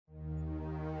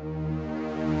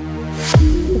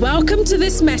Welcome to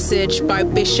this message by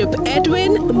Bishop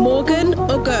Edwin Morgan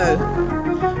Ogo.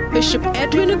 Bishop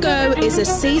Edwin Ogo is a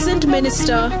seasoned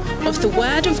minister of the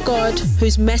Word of God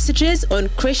whose messages on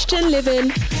Christian living,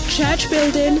 church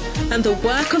building, and the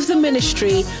work of the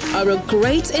ministry are a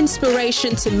great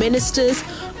inspiration to ministers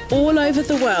all over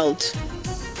the world.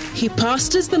 He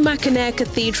pastors the Mackinac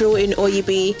Cathedral in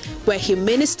Oyibi, where he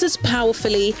ministers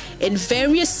powerfully in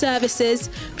various services,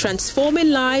 transforming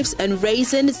lives and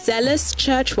raising zealous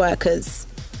church workers.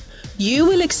 You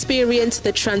will experience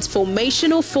the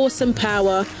transformational force and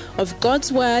power of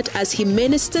God's Word as he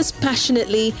ministers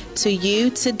passionately to you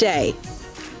today.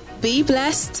 Be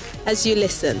blessed as you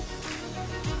listen.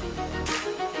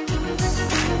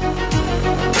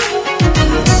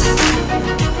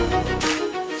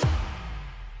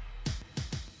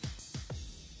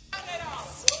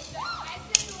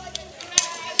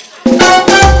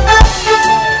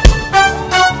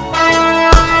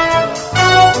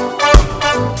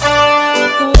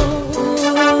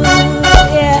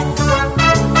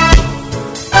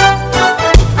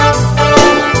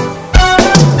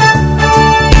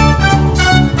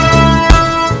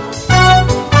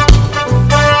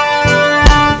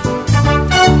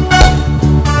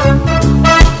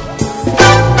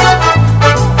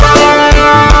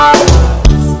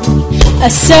 A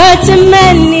certain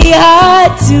man he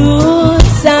had two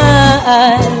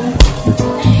sons.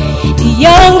 The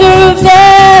younger of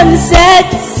them said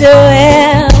to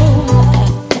him,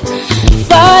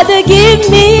 Father, give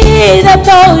me the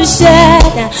portion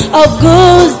of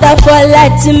goods that fall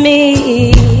to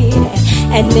me.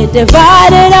 And they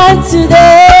divided unto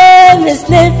them his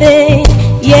living.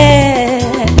 Yeah.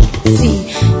 See,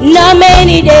 not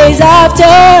many days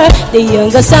after, the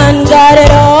younger son got it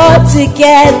all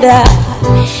together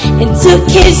and took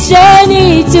his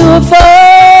journey to a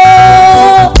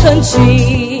far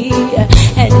country.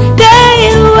 And there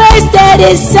he wasted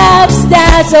his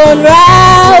substance on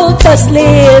riotous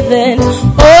living.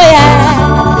 Oh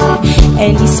yeah,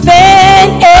 and he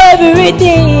spent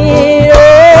everything.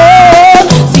 Oh,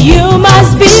 so you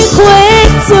must be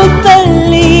quick to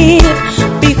believe,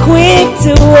 be quick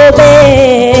to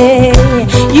obey.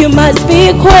 You must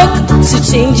be quick to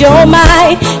change your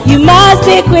mind. You must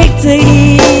be quick to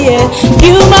hear.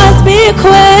 You must be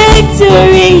quick to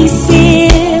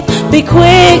receive. Be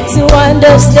quick to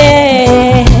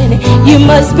understand. You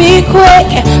must be quick,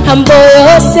 humble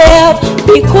yourself.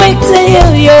 Be quick to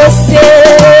heal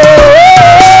yourself.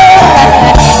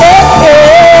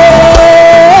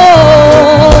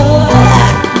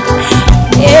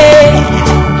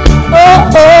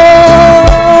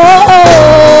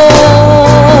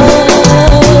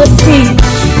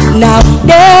 Now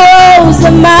there was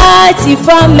a mighty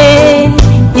famine,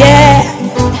 yeah,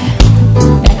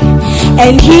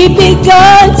 and he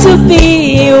began to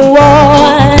be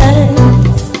one,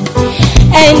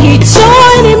 and he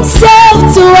joined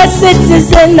himself to a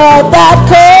citizen of that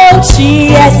country,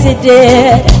 yes he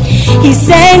did. He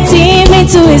sent him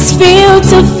into his field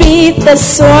to feed the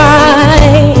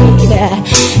swine,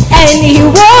 and he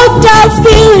walked out,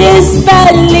 filled his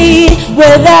belly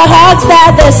with the hogs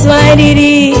that the swine did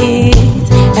eat.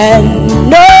 And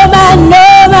no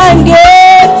man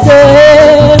gave to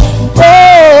him.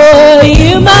 Oh,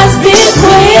 you must be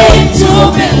quick to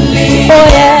believe. Oh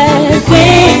yeah,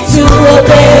 quick to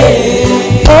obey.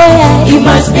 Oh yeah, you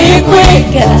must be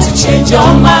quick to change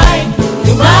your mind.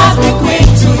 You must be quick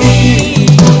to read.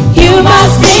 You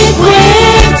must be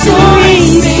quick to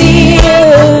receive.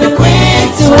 Be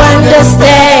quick to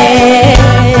understand.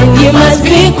 You must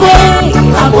be quick,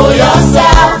 humble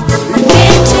yourself.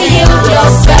 Quick to yield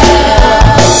yourself.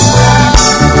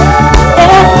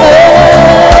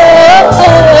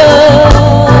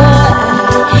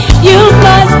 You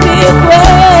must be quick.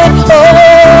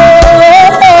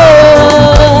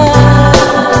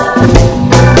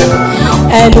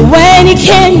 And when he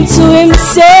came to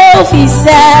himself, he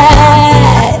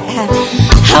said,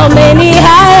 how many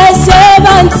hired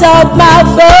servants of my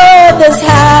father's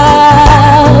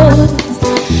house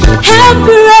have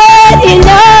bread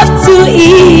enough to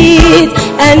eat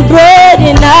and bread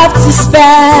enough to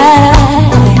spare,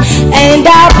 and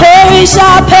I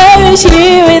perish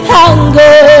here with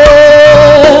hunger.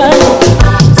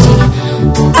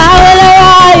 I will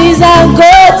arise and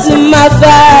go to my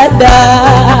father.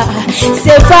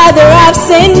 Say, Father, I've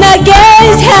sinned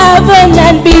against heaven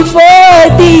and before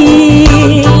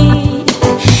thee,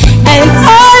 and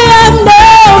I am no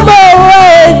more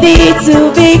worthy to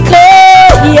be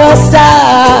called your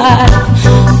son.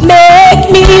 Make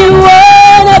me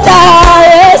one of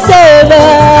thy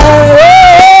servants.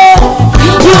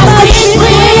 You must be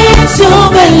quick to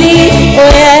believe,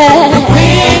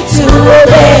 quick to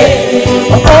obey.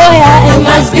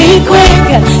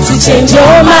 to change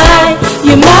your mind.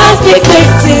 You must be quick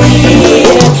to hear.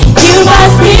 You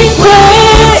must be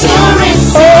quick to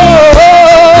receive,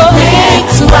 quick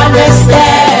to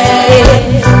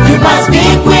understand. You must be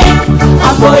quick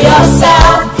and for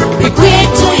yourself. Be quick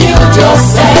to yield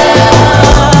yourself.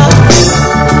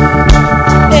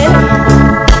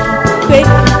 Quick,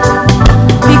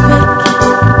 be quick.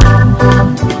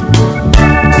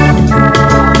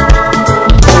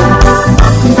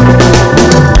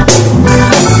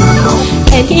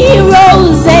 And he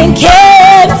rose and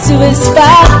came to his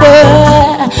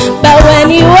father. But when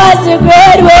he was a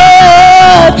great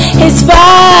world, his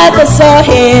father saw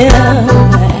him.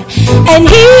 And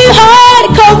he had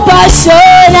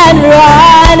compassion and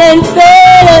ran and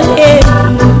fell on him.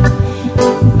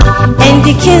 And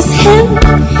he kissed him,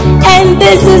 and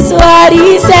this is what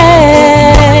he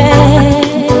said.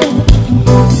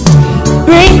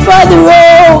 Bring forth the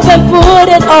robe and put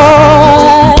it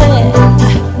on.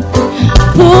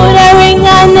 Put a ring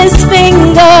on his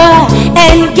finger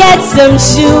and get some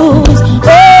shoes.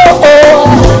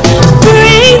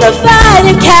 Bring the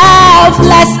fatted calf,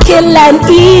 let's kill and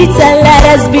eat and let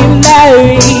us be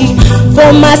merry.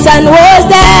 For my son was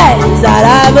dead, he's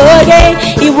alive again.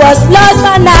 He was lost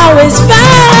but now is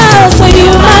found. So you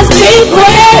must be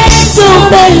quick to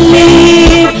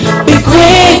believe, be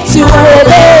quick to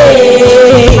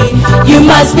obey. You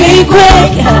must be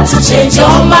quick to change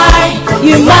your mind.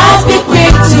 You must be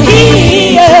quick to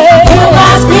hear. You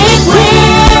must be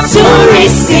quick to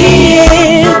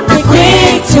receive, be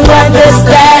quick to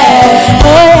understand. Oh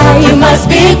yeah, you must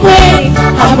be quick,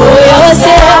 humble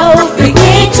yourself, be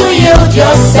quick to yield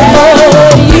yourself.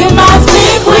 Oh, you must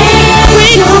be quick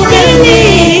to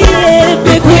believe,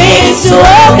 be quick to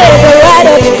obey the word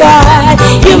of God.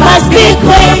 You must be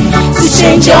quick to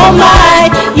change your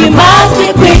mind. You must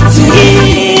be quick to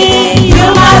hear. You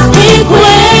must be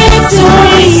quick to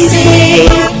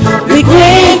receive, be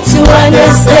quick to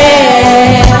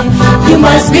understand. You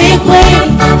must be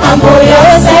quick, humble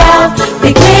yourself,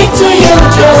 be quick to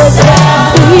yield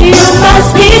yourself. You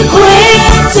must be quick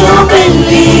to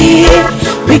believe,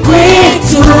 be quick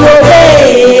to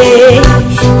obey.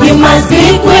 You must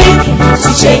be quick to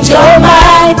change your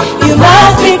mind. You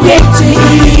must be quick to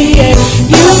hear.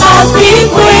 You must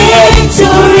be quick to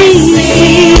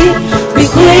receive, be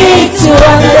quick to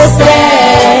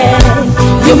understand.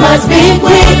 You must be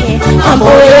quick, humble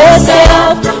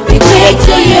yourself, be quick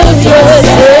to yield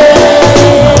yourself.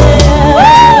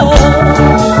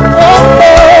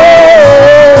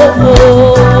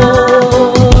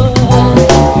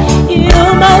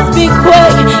 You must be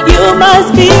quick, you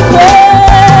must be quick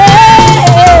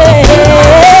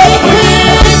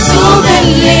to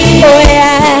believe,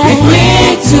 be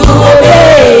quick to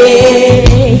obey.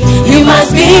 You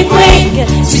must be quick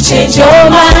to change your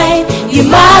mind. You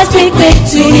must be quick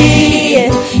to hear.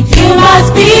 You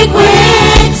must be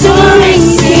quick to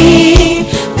receive,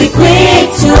 be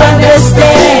quick to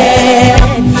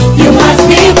understand. You must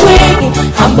be quick,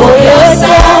 humble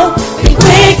yourself, be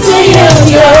quick to yield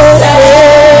yourself.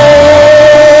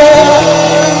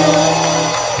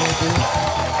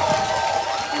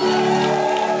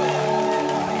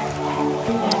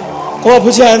 Come on,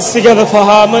 put your hands together for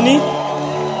harmony.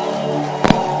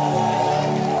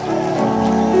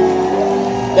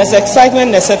 There's excitement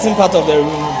in a certain part of the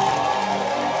room.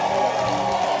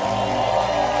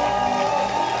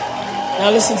 Now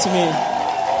listen to me.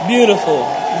 Beautiful,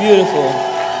 beautiful.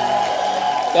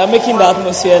 You are making the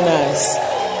atmosphere nice.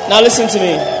 Now listen to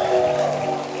me.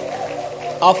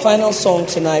 Our final song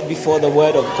tonight before the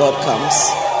word of God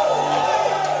comes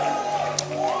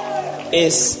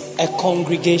is a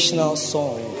congregational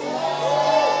song.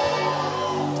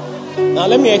 Now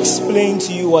let me explain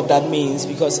to you what that means,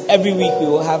 because every week we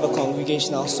will have a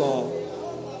congregational song.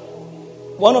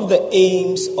 One of the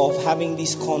aims of having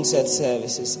these concert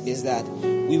services is that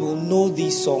we will know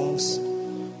these songs,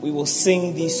 we will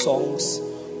sing these songs,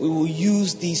 we will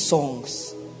use these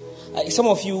songs. Some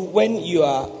of you, when you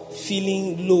are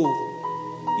feeling low,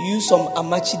 you use some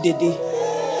Amachi Dede,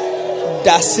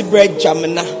 Dasibre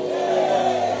Jamina,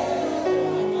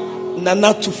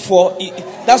 Nana Tufo.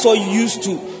 That's what you use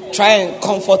to try and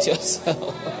comfort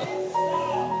yourself.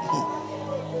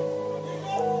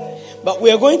 But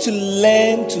we are going to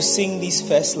learn to sing these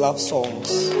first love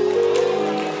songs,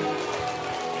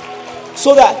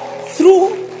 so that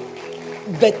through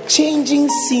the changing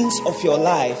scenes of your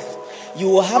life, you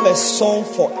will have a song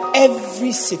for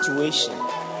every situation.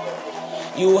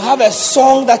 You will have a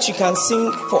song that you can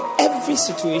sing for every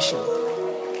situation.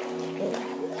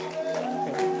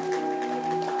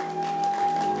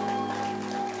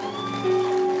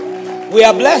 We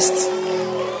are blessed.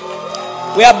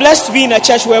 We are blessed to be in a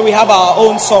church where we have our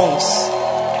own songs.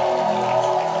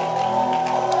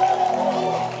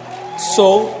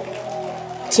 So,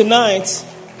 tonight,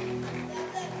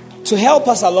 to help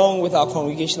us along with our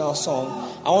congregational song,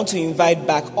 I want to invite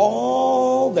back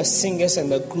all the singers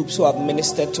and the groups who have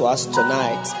ministered to us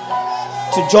tonight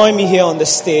to join me here on the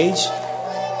stage.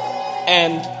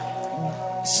 And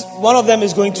one of them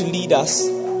is going to lead us,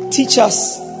 teach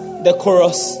us the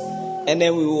chorus, and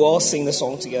then we will all sing the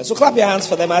song together. So clap your hands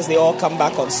for them as they all come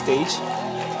back on stage.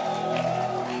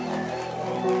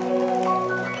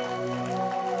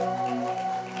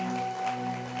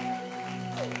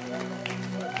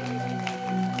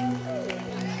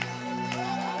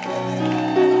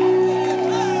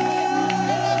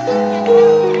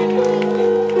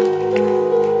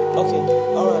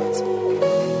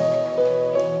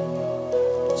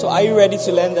 Are you ready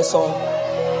to learn the song?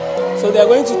 So they're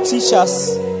going to teach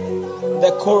us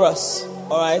the chorus,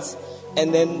 all right?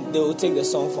 And then they will take the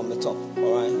song from the top,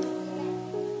 all right?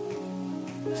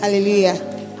 Hallelujah.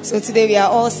 So today we are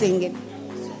all singing.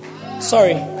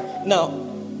 Sorry. Now,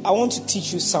 I want to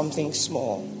teach you something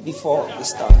small before we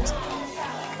start.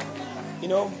 You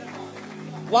know,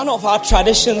 one of our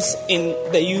traditions in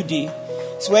the UD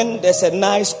is when there's a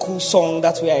nice, cool song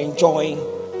that we are enjoying,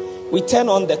 we turn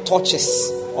on the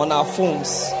torches on our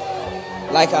phones,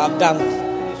 like I've done,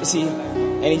 you see,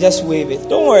 and you just wave it.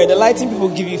 Don't worry, the lighting people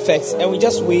give you effects, and we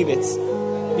just wave it.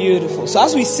 Beautiful. So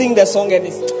as we sing the song and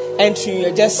it's entering,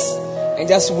 you just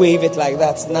wave it like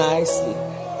that, nicely,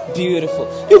 beautiful.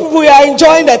 You people, we are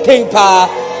enjoying the thing, pa.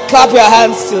 Clap your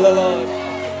hands to the Lord.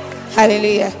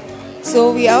 Hallelujah.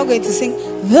 So we are all going to sing,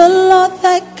 "The Lord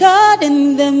thy God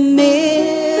in the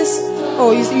midst."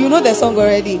 Oh, you know the song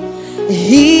already.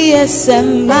 He is a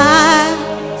mighty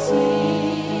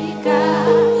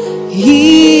God.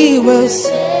 He will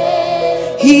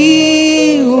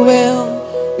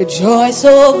rejoice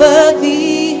over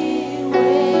thee.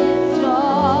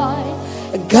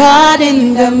 God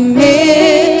in the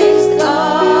midst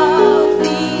of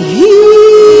thee.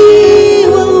 He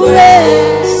will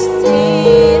rest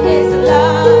in his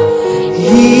love.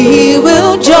 He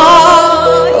will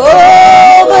joy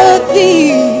over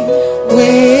thee.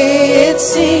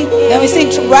 Let me sing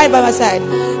right by my side.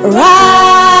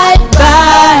 Right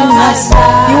by my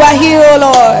side. You are here, oh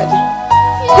Lord.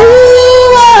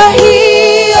 You are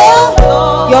here, oh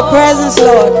Lord. Your presence,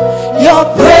 Lord. Your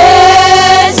presence,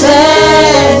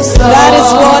 Lord. That is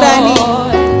what I need.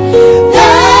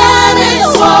 That is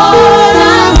what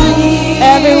I need.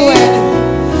 Everywhere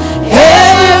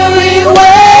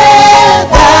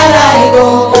that I go,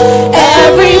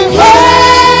 every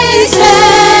place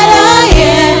that I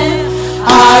am, I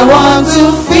want to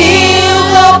feel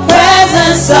the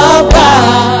presence of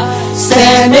God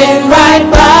standing right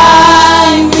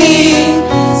by me,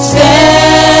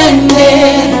 standing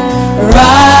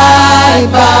right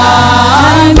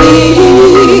by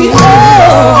me.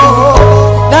 Oh,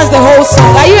 that's the whole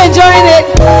song. Are you enjoying it?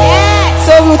 Yeah.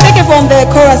 So we'll take it from the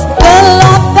chorus. The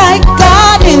Lord thy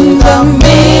God in the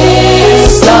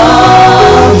midst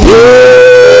of you.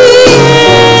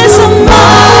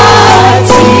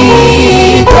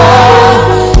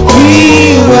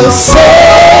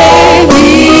 Say we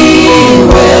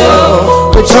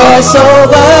will rejoice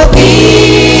over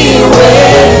thee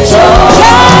with joy.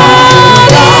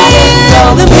 God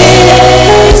in the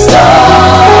midst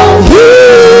of you,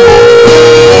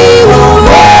 will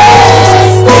rest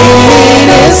in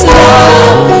his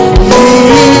love. He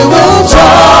will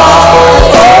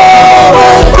joy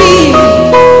over thee.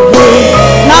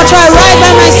 Now try right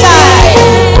by my side.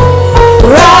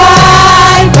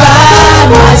 Right by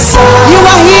my side. You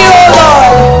are here.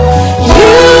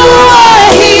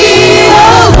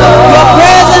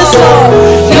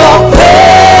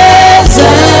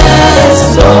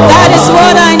 That is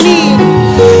what I need.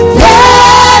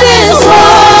 That is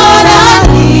what I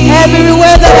need.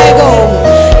 Everywhere that I go,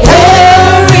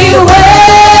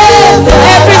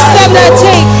 every step that I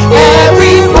take,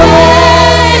 every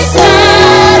place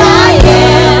that I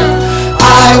am,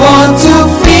 I want to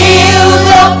feel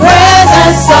the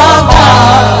presence of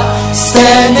God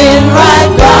standing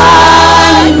right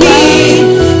by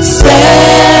me,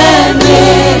 standing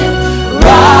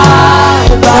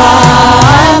right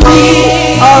by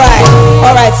me.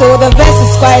 All right, so the verse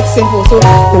is quite simple. So,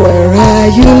 where are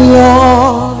you,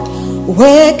 Lord?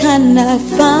 Where can I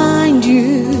find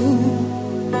you?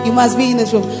 You must be in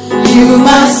this room. You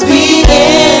must be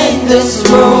in this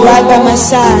room. Right by my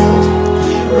side.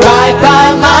 Right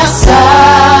by my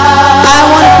side. I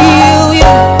want to feel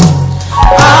you.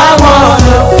 I want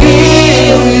to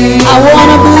feel you. I want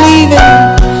to believe it.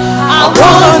 I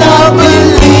want to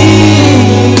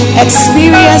believe. Experience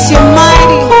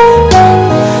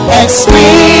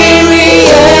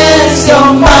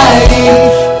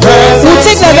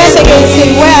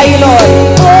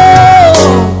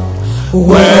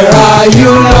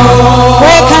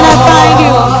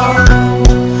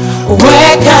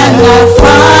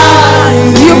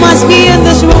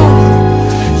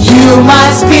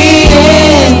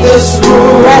this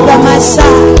room, right by my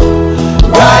side,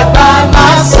 right by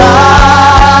my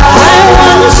side. I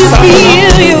want to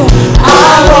feel you. I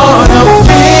wanna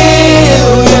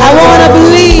feel you. I wanna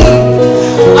believe.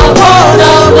 I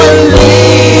wanna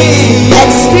believe.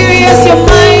 Experience your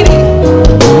mighty.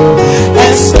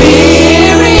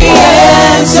 Experience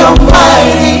your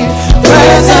mighty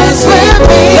presence with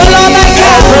me. The Lord thy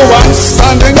God. Everyone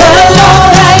standing. The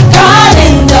Lord thy God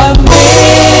in the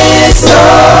midst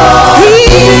of.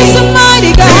 He is the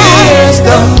mighty God. He is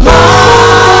the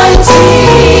mighty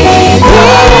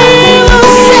God.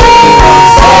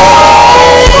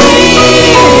 He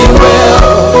will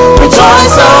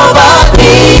rejoice over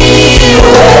me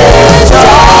with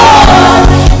joy.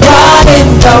 God in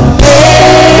the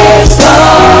midst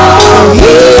of.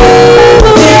 He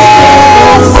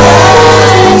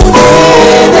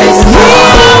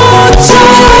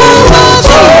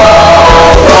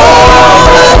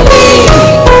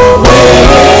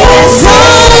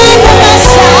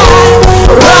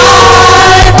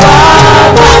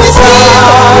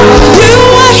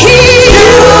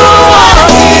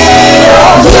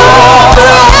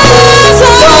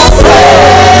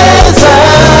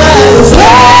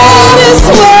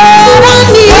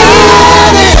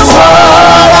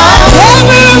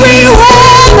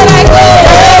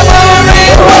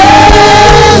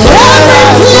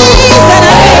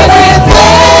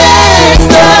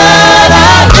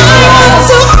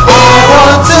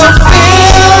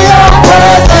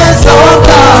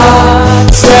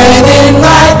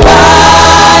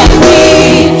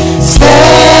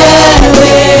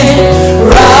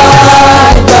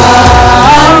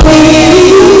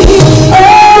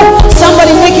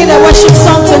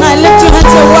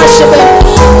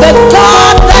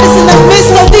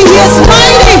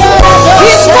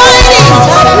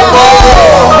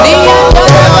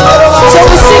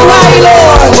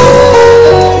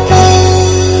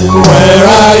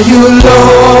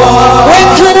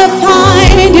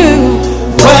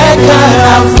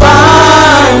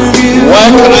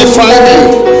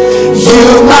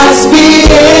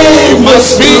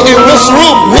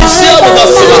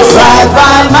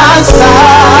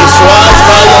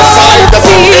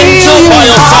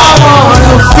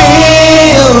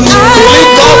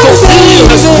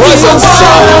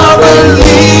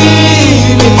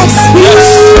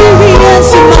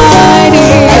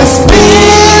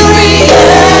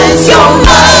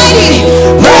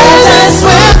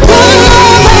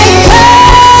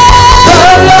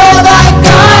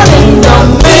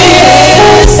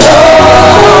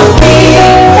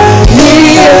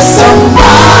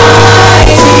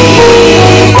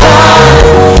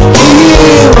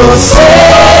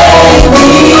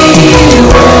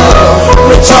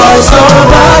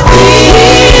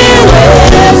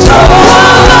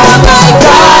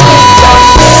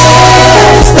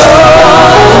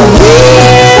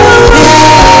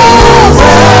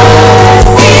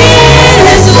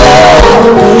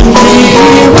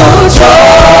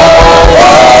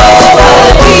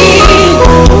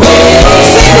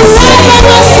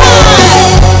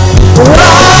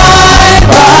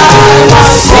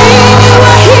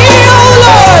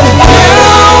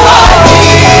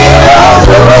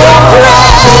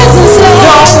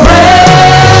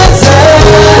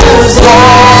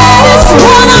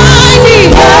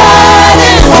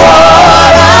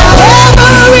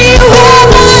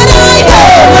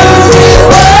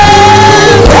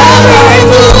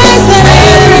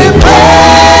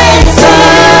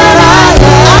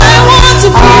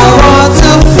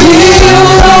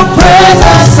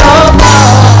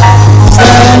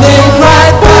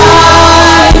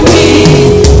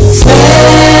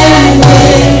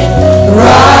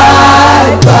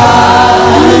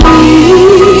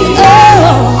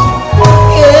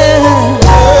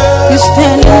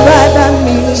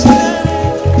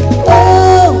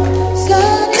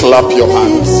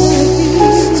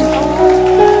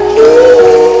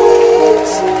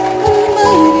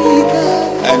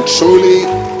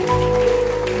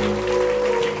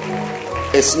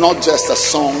It's not just a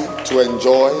song to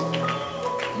enjoy,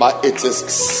 but it is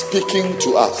speaking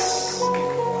to us.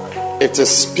 It is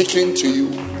speaking to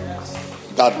you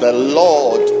that the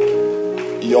Lord,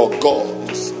 your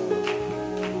God,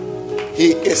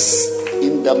 He is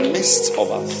in the midst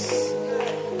of us.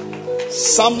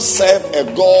 Some serve a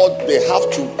God they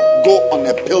have to go on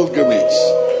a pilgrimage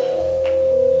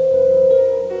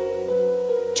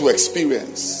to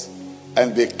experience,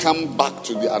 and they come back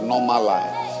to their normal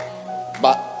life.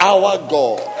 But our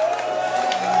God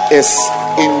is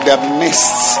in the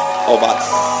midst of us.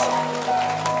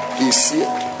 He's here.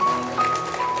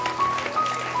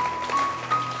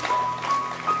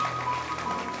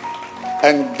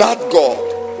 And that God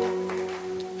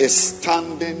is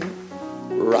standing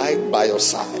right by your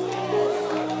side.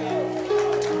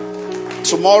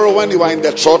 Tomorrow when you are in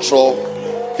the church hall,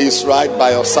 he's right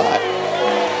by your side.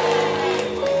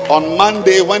 On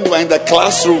Monday when you are in the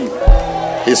classroom,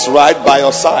 he's right by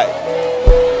your side.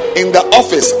 In the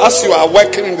office, as you are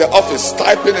working in the office,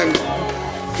 typing in,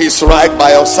 he's right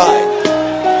by your side.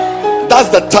 That's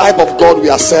the type of God we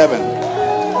are serving.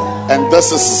 And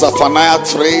this is Zephaniah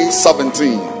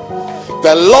 3:17.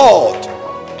 The Lord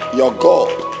your God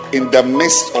in the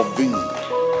midst of thee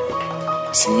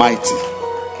is mighty.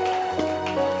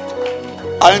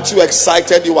 Aren't you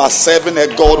excited? You are serving a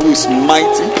God who is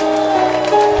mighty.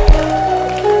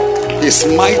 He's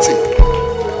mighty.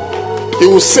 He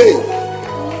will save.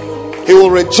 He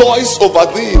will rejoice over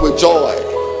thee with joy.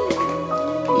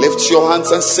 Lift your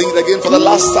hands and sing it again for the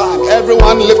last time.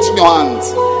 Everyone lift your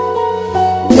hands.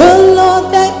 The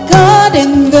Lord that God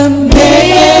in the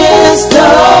midst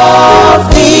of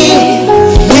thee,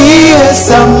 He is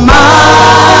a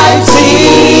mighty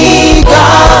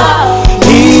God.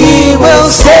 He will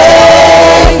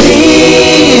save,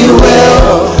 He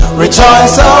will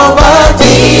rejoice over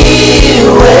thee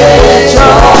with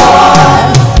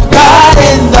joy. God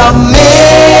in the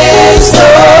midst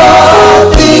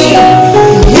of thee,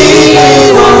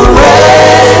 He will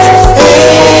rest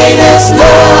in His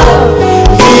love.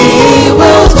 He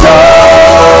will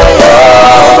joy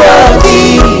over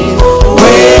thee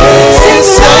with His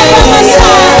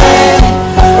hand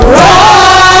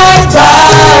right by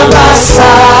my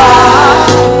side.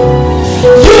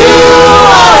 You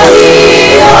are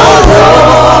here, oh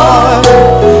Lord,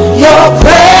 your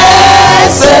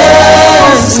presence,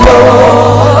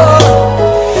 Lord,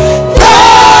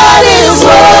 that is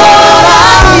what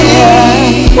I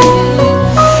need.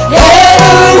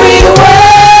 Everywhere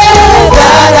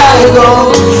that I go,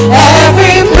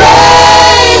 every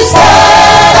place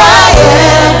that I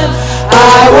am,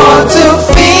 I want to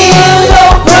feel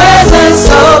your presence,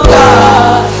 oh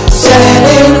God,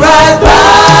 standing right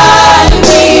by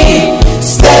me,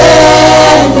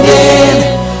 standing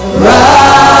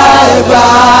right by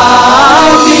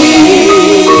me.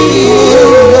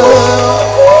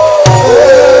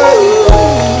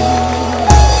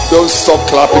 Don't stop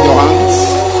clapping your hands.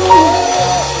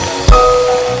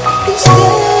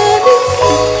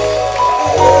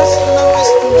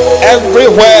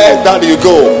 Everywhere that you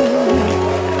go,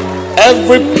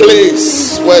 every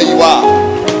place where you are,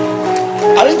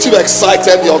 aren't you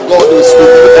excited? Your God is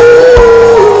with you.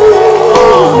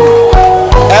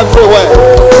 Everywhere.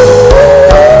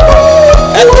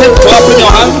 And keep clapping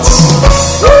your hands.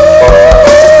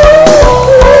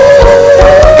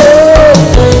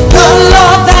 The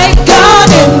Lord thy God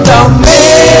in the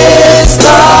midst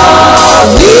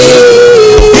of thee,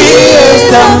 He is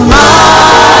the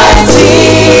mighty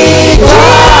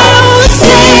God.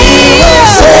 He will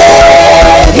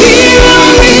save, He will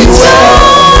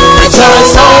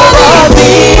rejoice over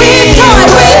thee with joy.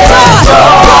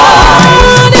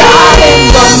 God in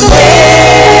the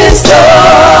midst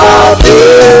of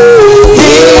thee,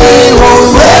 He will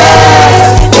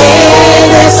rest in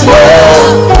His love.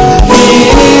 He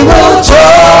will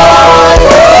joy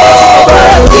over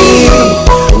thee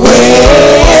with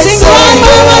His hand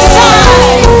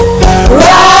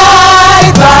right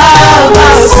by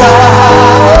my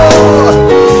side.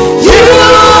 You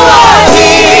are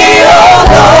here, oh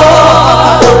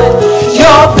Lord,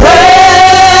 your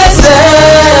presence,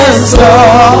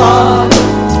 Lord,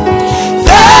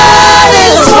 that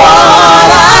is what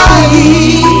I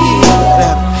need.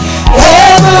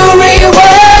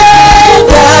 Everywhere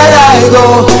that I go,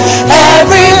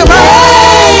 every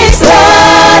place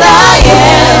that I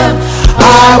am,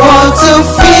 I want to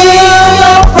feel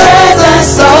your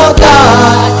presence, oh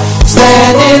God,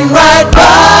 standing right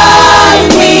by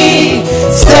me,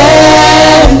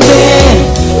 standing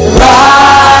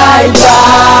right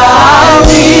by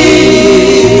me.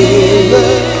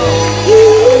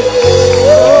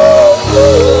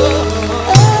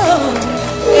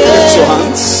 Lift your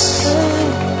hands.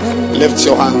 Lift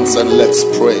your hands and let's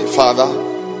pray. Father,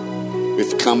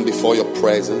 we've come before your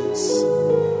presence.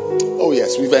 Oh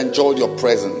yes, we've enjoyed your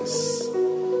presence.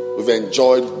 We've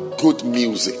enjoyed good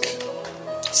music,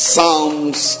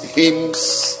 psalms,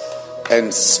 hymns,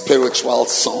 and spiritual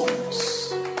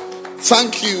songs.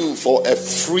 Thank you for a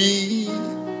free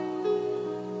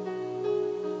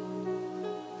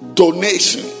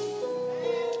donation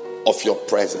of your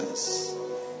presence.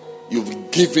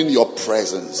 You've given your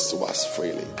presence to us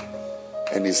freely,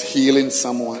 and it's healing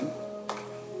someone,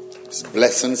 it's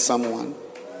blessing someone,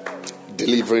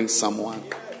 delivering someone.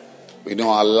 We know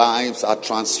our lives are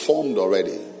transformed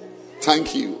already.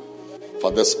 Thank you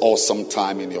for this awesome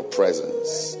time in your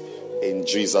presence. In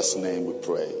Jesus' name we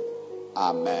pray.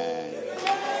 Amen.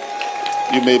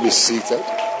 You may be seated.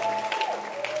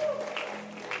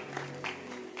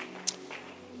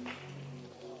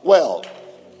 Well,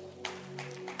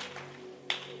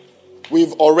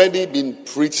 we've already been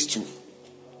preached to,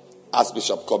 as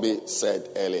Bishop Kobe said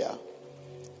earlier.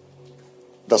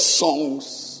 The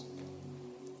songs,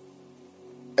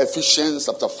 Ephesians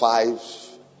chapter 5,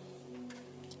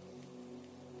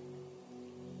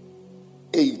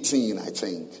 18, I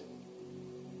think.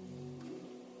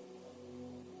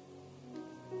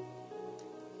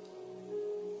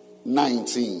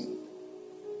 "19.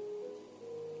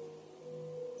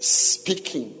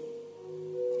 Speaking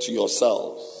to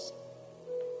yourselves."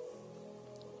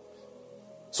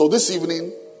 So this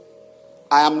evening,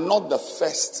 I am not the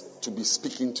first to be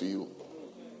speaking to you.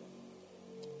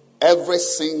 Every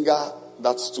singer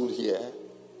that stood here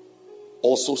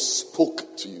also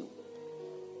spoke to you.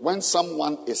 When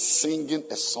someone is singing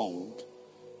a song,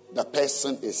 the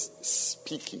person is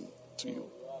speaking to you.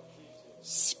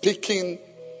 Speaking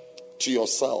to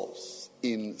yourselves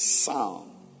in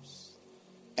psalms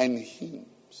and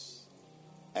hymns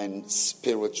and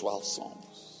spiritual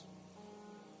songs.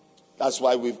 That's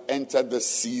why we've entered the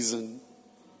season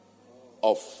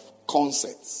of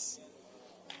concerts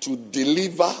to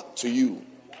deliver to you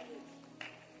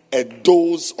a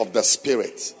dose of the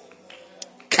Spirit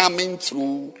coming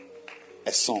through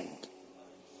a song.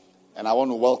 And I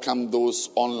want to welcome those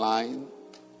online.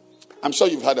 I'm sure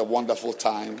you've had a wonderful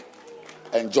time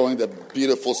enjoying the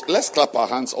beautiful. Let's clap our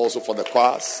hands also for the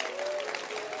choirs,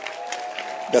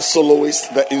 the soloists,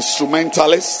 the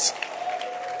instrumentalists.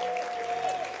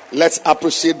 Let's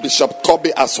appreciate Bishop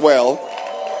Kobe as well.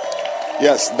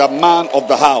 Yes, the man of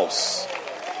the house,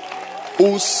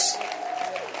 whose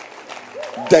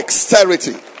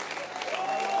dexterity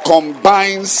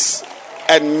combines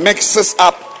and mixes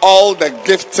up all the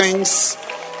giftings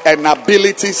and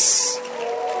abilities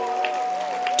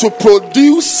to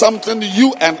produce something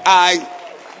you and I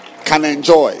can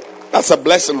enjoy. That's a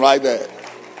blessing right there.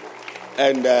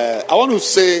 And I want to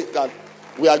say that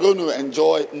we are going to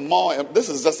enjoy more. This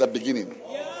is just the beginning.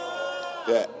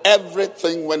 Yeah,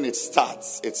 everything when it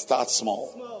starts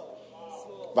small.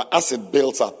 But as it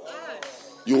builds up,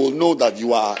 you will know that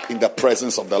you are in the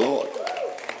presence of the Lord.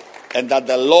 And that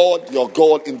the Lord, your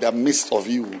God, in the midst of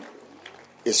you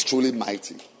is truly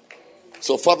mighty.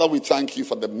 So, Father, we thank you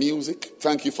for the music.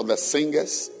 Thank you for the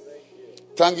singers.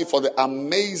 Thank you for the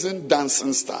amazing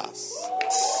dancing stars.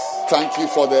 Thank you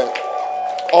for the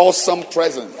awesome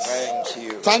presence. Thank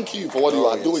you. Thank you for what you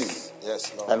are doing.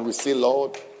 Yes, Lord. And we say,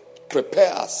 Lord,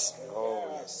 prepare us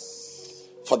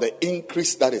for the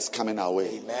increase that is coming our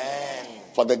way. Amen.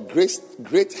 For the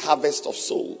great harvest of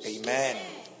souls. Amen.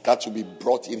 That will be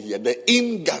brought in here. The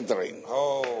ingathering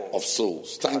of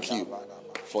souls. Thank you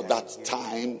for that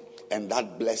time and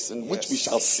that blessing which we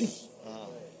shall see.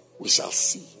 We shall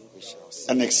see.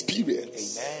 And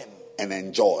experience. Amen. And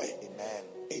enjoy. Amen.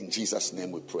 In Jesus'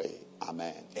 name we pray.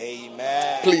 Amen.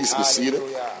 Amen. Please be seated.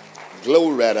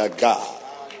 Glory to God.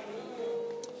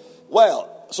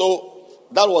 Well, so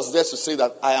that was just to say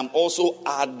that I am also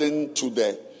adding to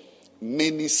the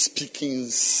many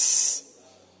speakings.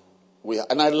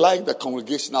 And I like the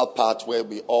congregational part where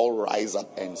we all rise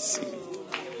up and sing.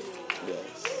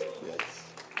 Yes.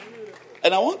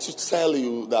 And I want to tell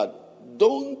you that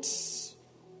don't,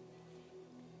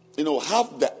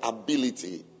 have the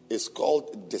ability. It's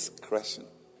called discretion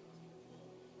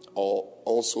or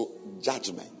also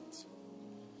judgment.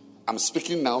 I'm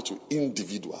speaking now to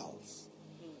individuals.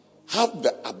 Have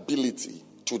the ability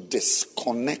to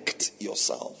disconnect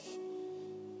yourself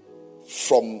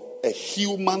from a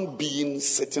human being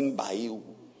sitting by you,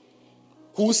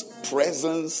 whose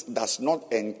presence does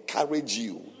not encourage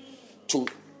you to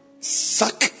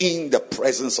suck in the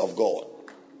presence of God.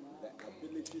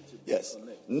 Yes.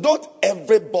 Not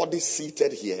everybody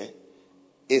seated here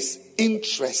is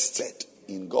interested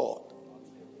in God.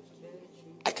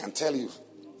 I can tell you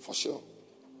for sure.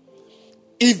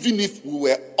 Even if we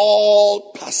were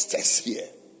all pastors here,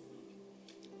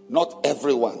 not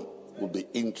everyone would be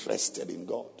interested in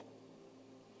God.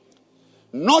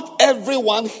 Not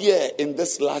everyone here in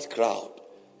this large crowd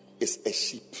is a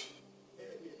sheep.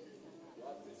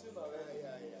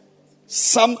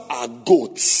 Some are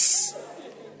goats.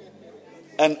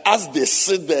 And as they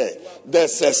sit there,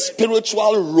 there's a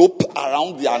spiritual rope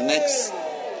around their necks.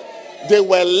 They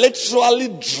were literally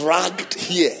dragged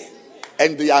here.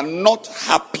 And they are not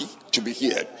happy to be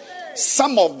here.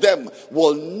 Some of them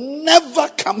will never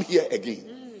come here again.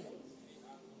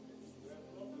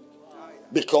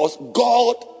 Because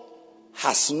God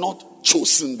has not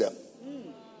chosen them.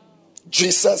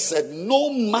 Jesus said,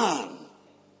 no man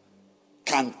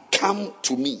can come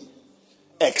to me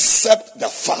except the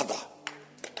Father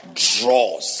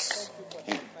draws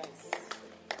him.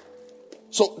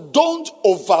 So don't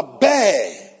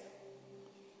overbear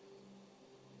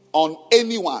on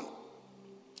anyone.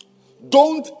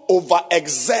 Don't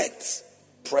overexert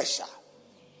pressure.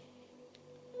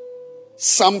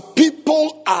 Some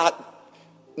people are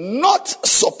not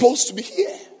supposed to be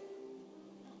here.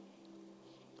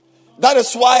 That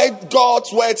is why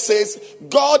God's word says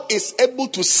God is able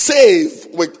to save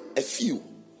with a few.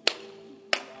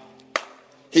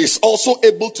 He is also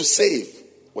able to save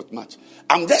with much.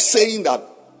 I'm just saying that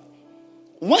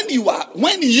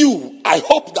I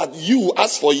hope that you,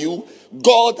 as for you,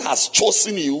 God has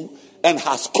chosen you and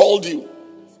has called you.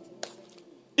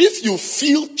 If you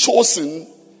feel chosen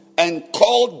and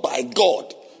called by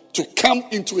God to come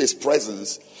into his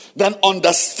presence, then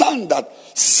understand that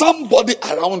somebody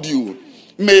around you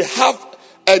may have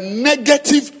a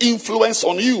negative influence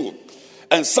on you.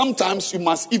 And sometimes you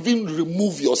must even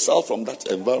remove yourself from that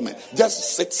environment.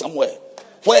 Just sit somewhere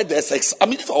where there's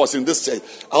if I was in this church,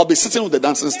 I'll be sitting with the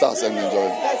dancing stars and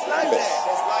enjoying.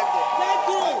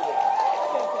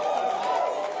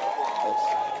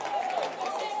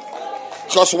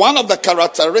 Because one of the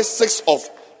characteristics of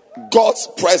God's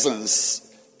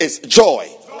presence is joy.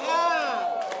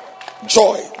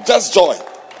 Joy, just joy.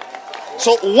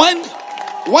 So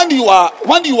when you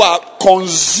are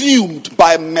consumed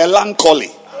by melancholy,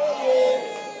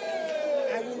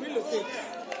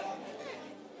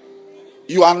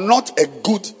 you are not a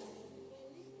good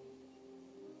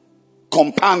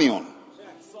companion.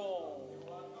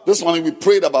 This morning we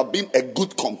prayed about being a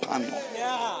good companion.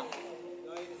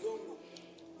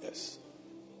 Yes.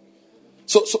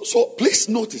 So please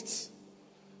note it.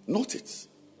 Note it.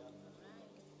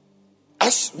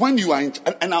 As when you are in,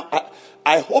 and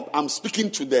I hope I'm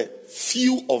speaking to the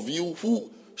few of you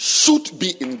who should be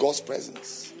in God's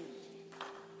presence.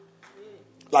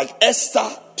 Like Esther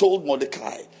told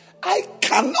Mordecai, I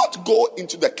cannot go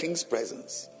into the king's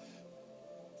presence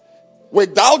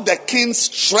without the king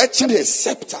stretching his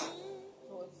scepter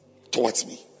towards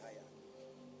me.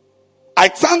 I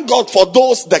thank God for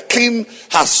those the king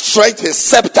has stretched his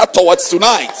scepter towards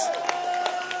tonight.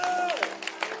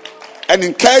 And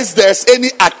in case there's any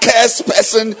accursed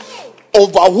person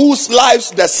over whose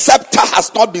lives the scepter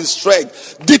has not been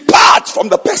stretched, depart from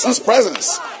the person's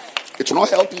presence. It will not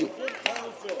help you.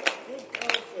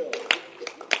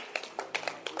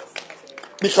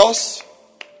 Because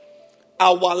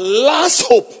our last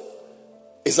hope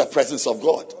is the presence of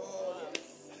God.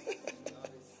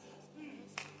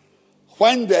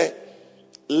 When the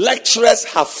lecturers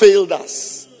have failed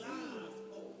us,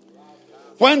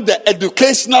 when the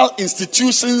educational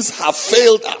institutions have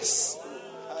failed us,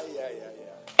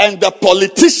 and the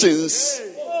politicians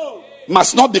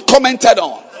must not be commented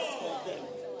on,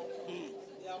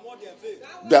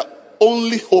 the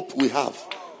only hope we have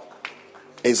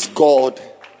is God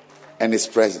and his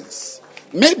presence.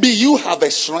 Maybe you have a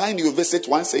shrine you visit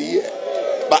once a year,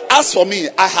 but as for me,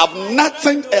 I have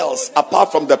nothing else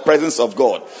apart from the presence of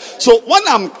God. So when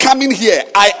I'm coming here,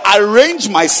 I arrange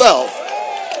myself.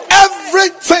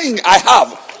 Everything I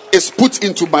have is put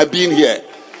into my being here.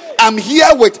 I'm here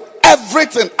with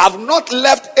everything. I've not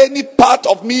left any part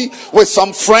of me with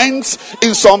some friends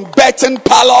in some betting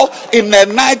parlor, in a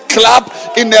nightclub,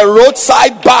 in a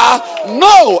roadside bar.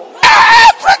 No,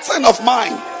 everything of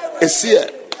mine is here.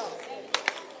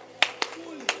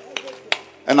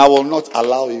 And I will not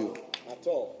allow you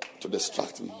to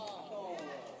distract me.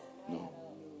 No.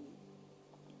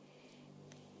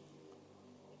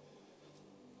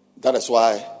 That is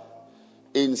why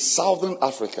in Southern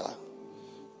Africa,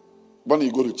 when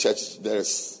you go to church, there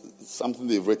is something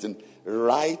they've written,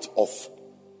 right of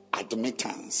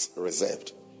admittance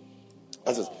reserved.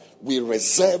 That is, we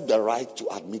reserve the right to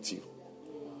admit you.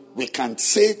 We can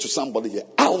say to somebody here,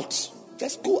 out,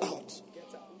 just go out.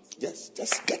 Yes,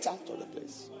 just get out of the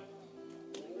place.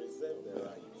 Yeah.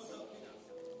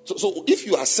 So if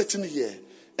you are sitting here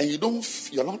and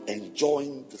you're not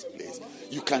enjoying this place,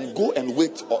 you can go and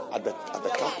wait at the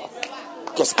car park.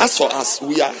 Because as for us,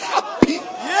 we are happy.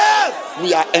 Yes.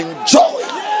 We are enjoying.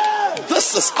 Yes.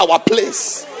 This is our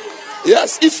place.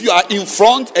 Yes. If you are in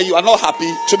front and you are not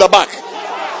happy, to the back.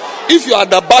 If you are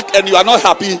at the back and you are not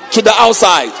happy, to the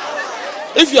outside.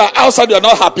 If you are outside, you are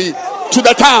not happy, to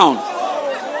the town.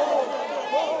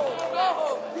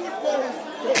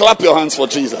 Clap your hands for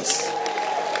Jesus.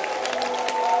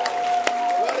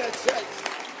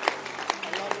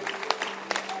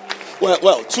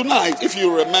 Well, tonight, if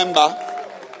you remember,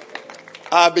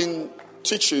 I've been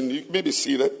teaching. You may be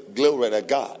seated. Glory to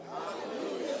God.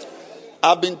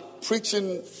 I've been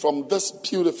preaching from this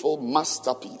beautiful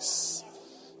masterpiece,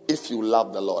 If You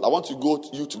Love the Lord. I want you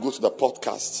to go to the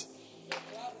podcast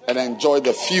and enjoy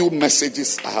the few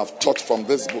messages I have taught from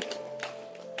this book.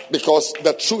 Because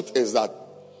the truth is that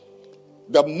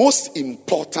the most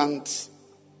important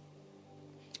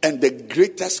and the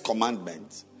greatest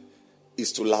commandment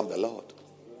is to love the Lord.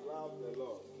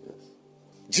 Yes.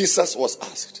 Jesus was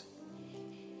asked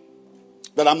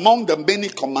that among the many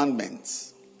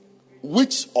commandments,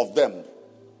 which of them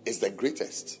is the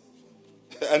greatest?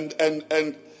 And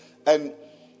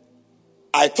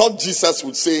I thought Jesus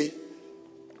would say,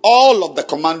 all of the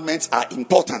commandments are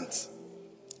important,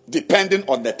 depending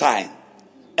on the time.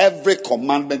 Every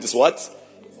commandment is what?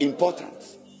 Important.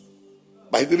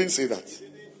 But he didn't say that.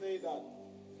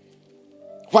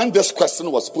 When this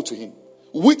question was put to him,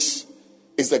 which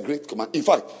is the great command? In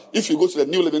fact, if you go to the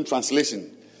New Living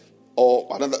Translation, or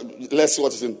another, let's see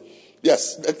what is in.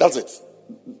 Yes, that's it.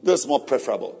 That's more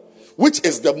preferable. Which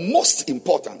is the most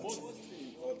important?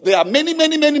 There are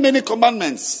many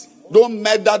commandments. Don't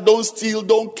murder, don't steal,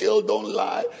 don't kill, don't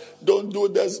lie, don't do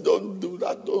this, don't do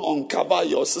that, don't uncover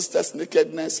your sister's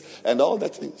nakedness, and all the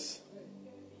things.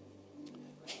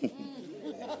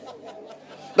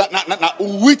 Now,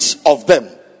 which of them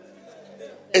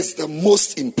is the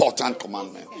most important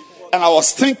commandment? And I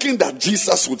was thinking that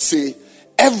Jesus would say,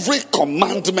 every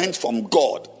commandment from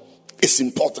God is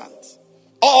important.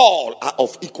 All are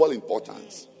of equal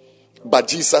importance. But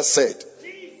Jesus said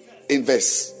in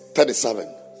verse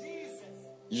 37,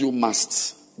 you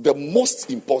must, the most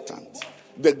important,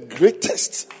 the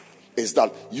greatest is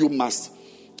that you must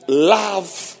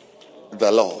love the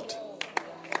Lord,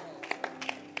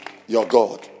 your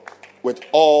God, with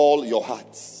all your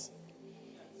heart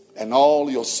and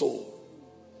all your soul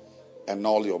and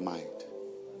all your mind.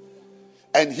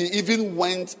 And he even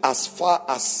went as far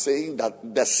as saying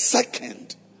that the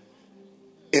second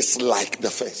is like the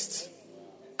first.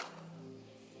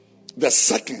 The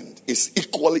second is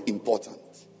equally important.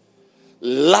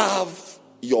 Love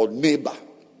your neighbor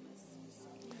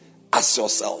as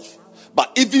yourself.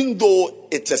 But even though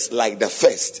it is like the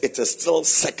first, it is still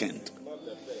second.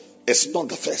 It's not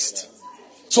the first.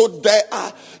 So there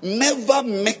are never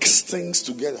mixed things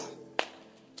together.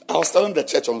 I was telling the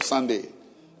church on Sunday,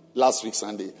 last week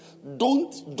Sunday,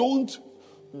 don't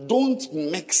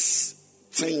mix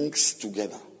things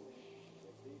together.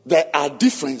 There are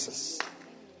differences.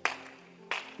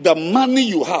 The money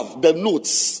you have, the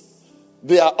notes,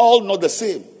 they are all not the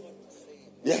same.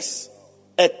 Yes.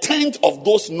 A tenth of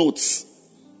those notes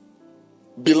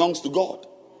belongs to God.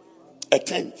 A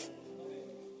tenth.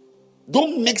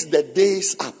 Don't mix the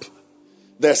days up.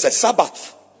 There's a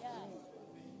Sabbath.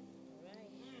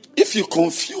 If you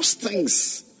confuse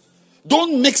things,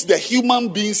 don't mix the human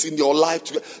beings in your life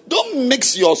together. Don't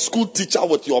mix your school teacher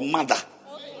with your mother.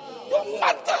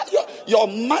 Your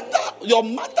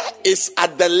mother is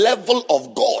at the level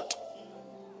of God.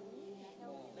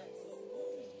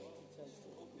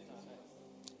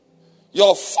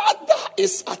 Your father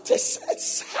is at a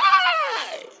sense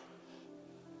high.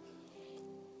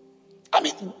 I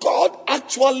mean, God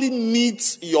actually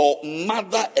needs your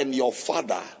mother and your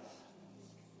father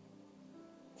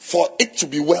for it to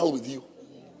be well with you.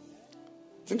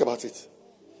 Think about it.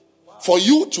 For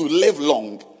you to live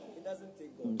long,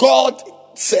 God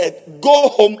said, go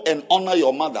home and honor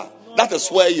your mother. That is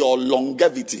where your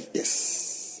longevity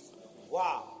is.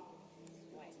 Wow.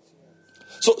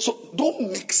 So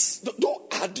don't mix,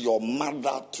 don't add your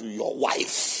mother to your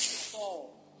wife.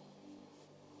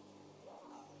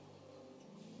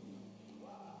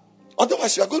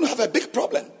 Otherwise, you are going to have a big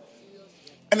problem.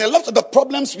 And a lot of the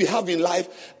problems we have in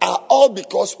life are all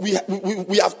because we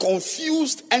have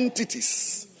confused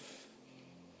entities.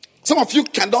 Some of you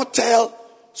cannot tell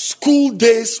school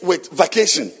days with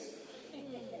vacation.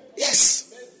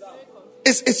 Yes.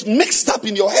 It's mixed up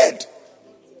in your head.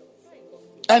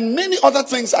 And many other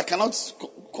things I cannot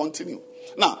continue.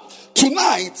 Now,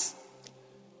 tonight,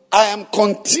 I am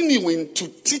continuing to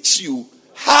teach you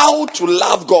how to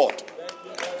love God.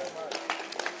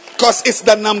 Because it's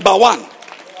the number one.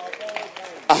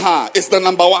 It's the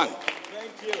number one.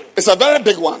 It's a very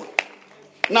big one.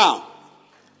 Now,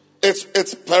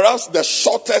 it's perhaps the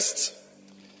shortest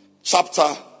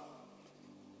chapter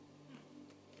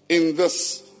in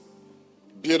this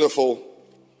beautiful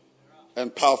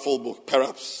and powerful book.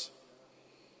 Perhaps.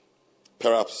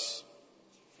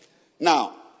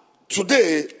 Now,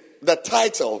 today, the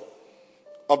title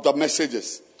of the message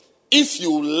is, If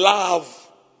You Love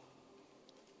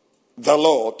the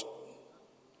Lord,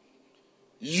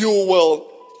 you will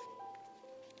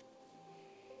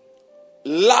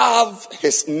love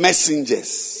his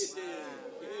messengers.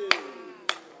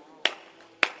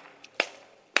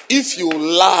 If you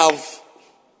love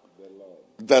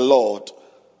the Lord,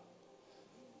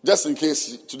 just in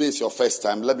case today is your first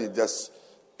time, let me just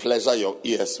pleasure your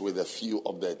ears with a few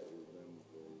of the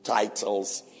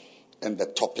titles and the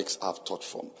topics I've taught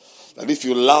from. That if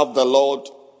you love the Lord,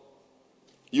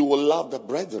 you will love the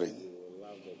brethren.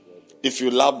 If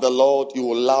you love the Lord, you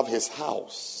will love his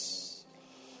house.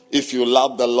 If you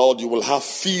love the Lord, you will have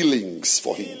feelings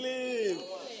for him.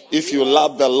 If you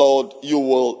love the Lord, you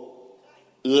will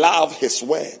love his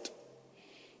word.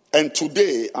 And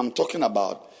today I'm talking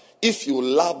about, if you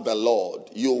love the Lord,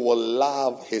 you will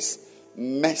love his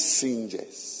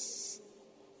messengers.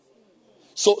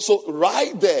 So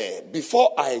right there,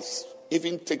 before I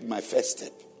even take my first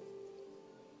step,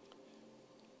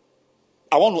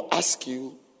 I want to ask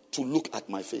you to look at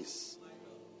my face.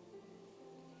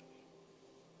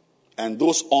 And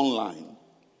those online,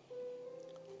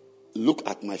 look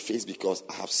at my face because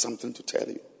I have something to tell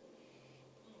you.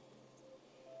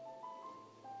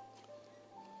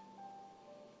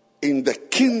 In the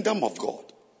kingdom of God,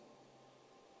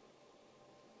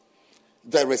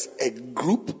 there is a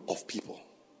group of people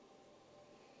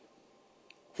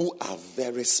who are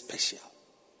very special.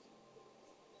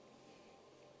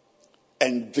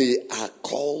 And they are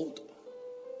called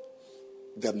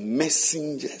the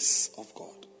messengers of God.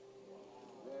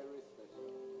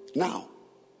 Now,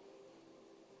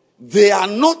 they are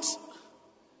not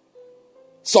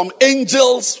some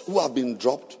angels who have been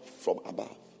dropped from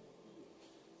above.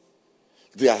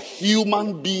 They are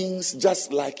human beings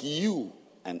just like you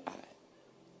and I.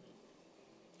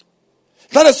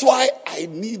 That is why I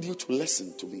need you to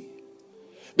listen to me.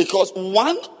 Because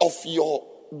one of your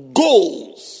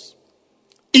goals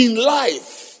in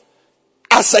life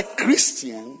as a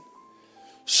Christian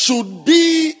should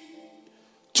be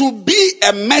to be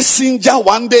a messenger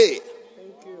one day.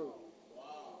 Thank you.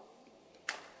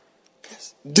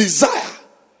 Yes. Desire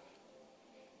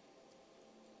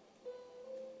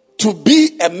to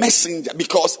be a messenger,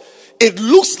 because it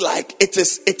looks like it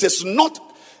is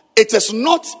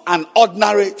not an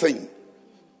ordinary thing.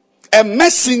 A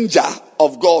messenger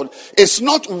of God is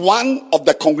not one of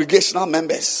the congregational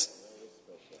members.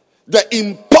 The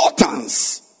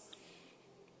importance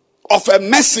of a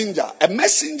messenger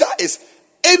is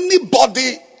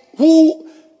anybody who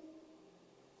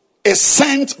is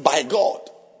sent by God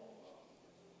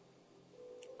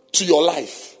to your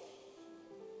life.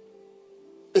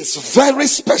 It's very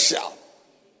special.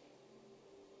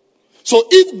 So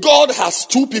if God has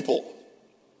two people,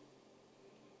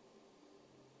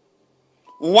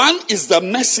 one is the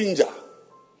messenger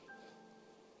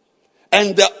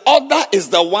and the other is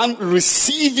the one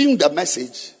receiving the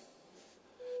message,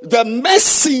 the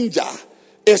messenger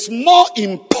is more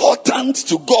important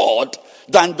to God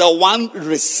than the one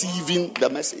receiving the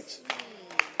message.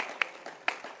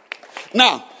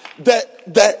 Now,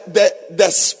 the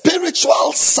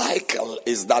spiritual cycle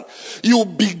is that you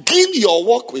begin your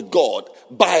walk with God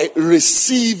by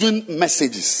receiving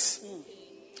messages.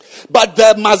 But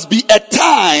there must be a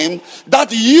time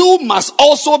that you must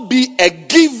also be a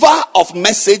giver of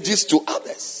messages to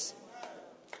others.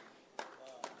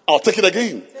 I'll take it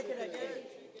again.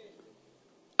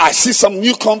 I see some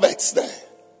new converts there.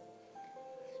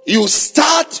 You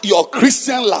start your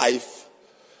Christian life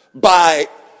by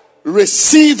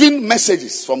receiving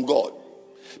messages from God,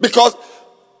 because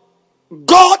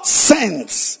God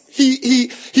sends. He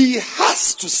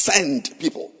has to send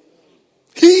people.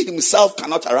 He himself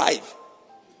cannot arrive.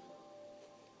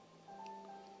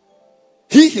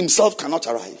 He himself cannot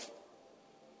arrive.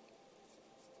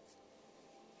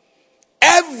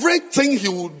 Everything he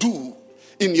will do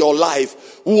in your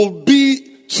life will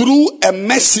be through a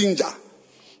messenger.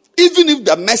 Even if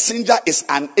the messenger is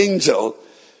an angel,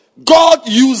 God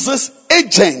uses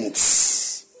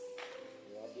agents.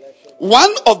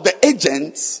 One of the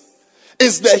agents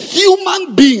is the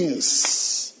human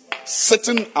beings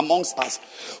sitting amongst us,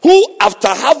 who after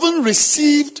having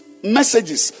received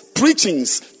messages,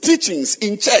 preachings, teachings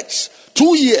in church,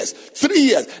 2 years, 3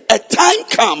 years, a time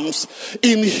comes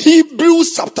in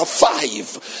Hebrews chapter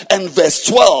 5 and verse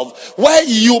 12 where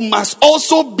you must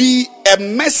also be a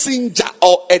messenger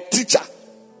or a teacher.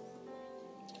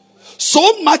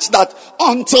 So much that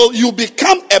until you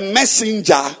become a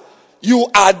messenger, you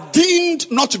are deemed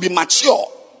not to be mature.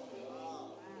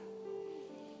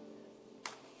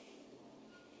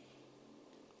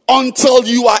 Until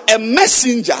you are a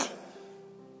messenger,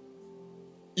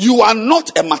 you are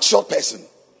not a mature person.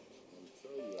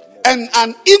 And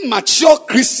an immature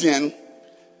Christian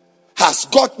has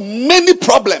got many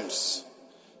problems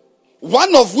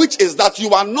One of which is that you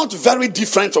are not very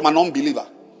different from an unbeliever.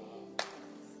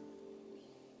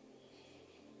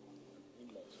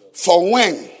 For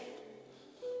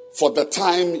the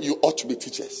time you ought to be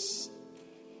teachers,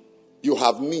 you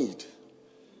have need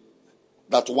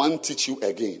that one teach you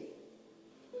again.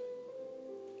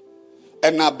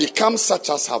 And now become such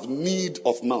as have need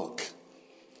of milk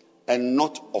and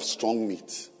not of strong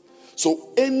meat. So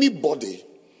anybody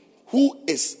who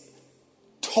is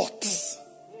taught,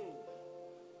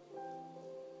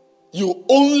 you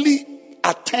only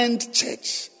attend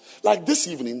church. Like this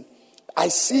evening, I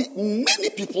see many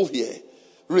people here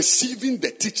receiving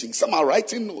the teaching. Some are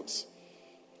writing notes.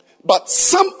 But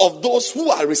some of those who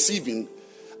are receiving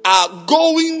are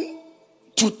going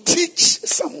to teach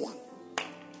someone.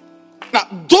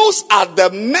 Now, those are the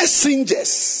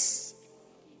messengers.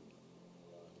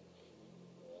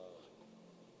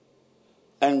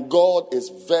 And God is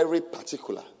very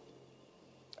particular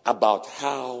about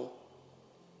how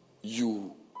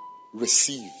you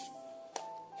receive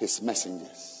his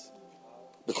messengers,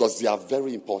 because they are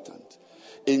very important.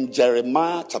 In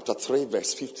Jeremiah chapter 3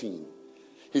 verse 15,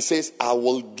 he says, I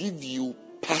will give you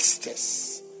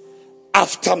pastors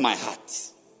after my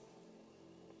heart.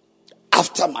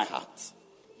 After my heart.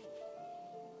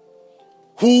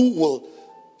 Who will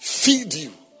feed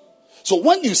you. So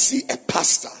when you see a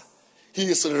pastor, he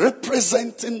is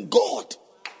representing God.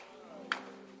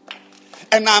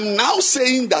 And I'm now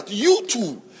saying that you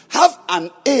too have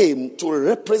an aim to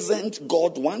represent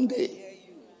God one day.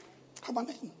 Have an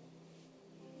aim.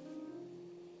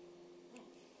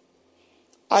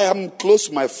 I am close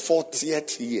to my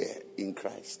 40th year in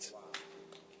Christ.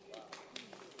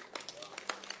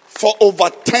 For over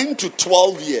 10 to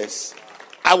 12 years,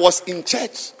 I was in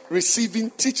church receiving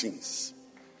teachings.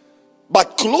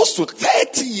 But close to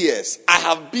 30 years, I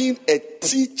have been a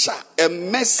teacher, a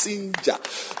messenger.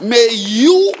 May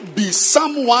you be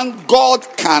someone God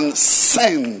can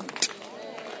send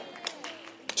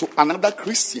to another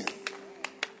Christian.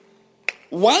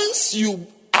 Once you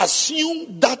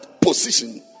assume that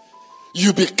position,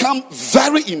 you become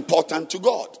very important to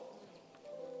God.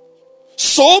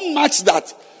 So much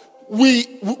that we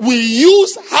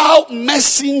use how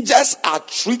messengers are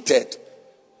treated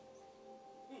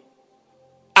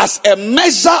as a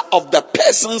measure of the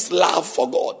person's love for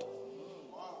God.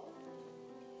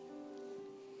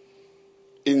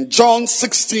 In John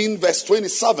 16 verse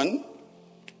 27,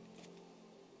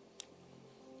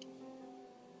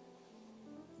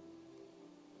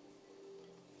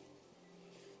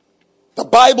 the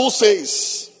Bible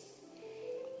says,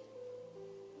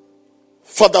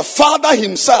 for the Father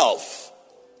himself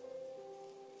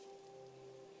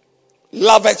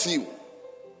loveth you,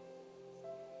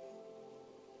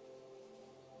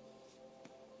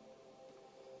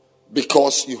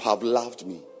 because you have loved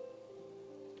me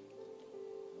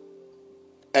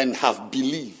and have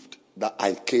believed that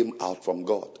I came out from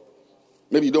God.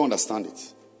 Maybe you don't understand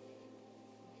it.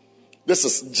 This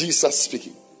is Jesus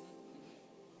speaking.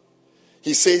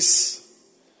 He says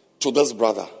to this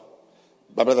brother,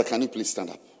 my brother, can you please stand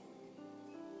up?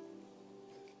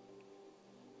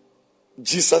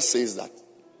 Jesus says that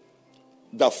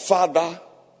the Father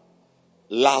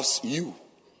loves you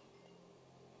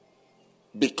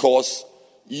because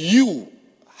you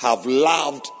have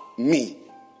loved me.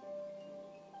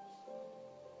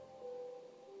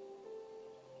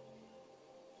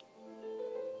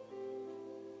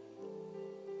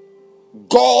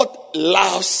 God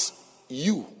loves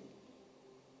you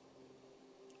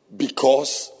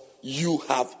because you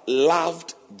have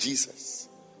loved Jesus.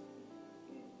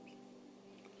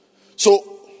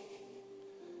 So,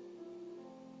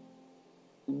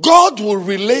 God will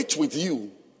relate with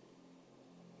you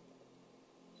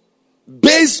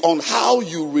based on how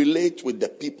you relate with the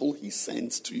people he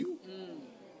sends to you.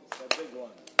 It's a big one.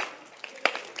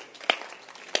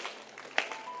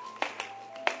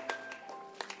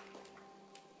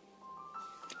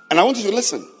 And I want you to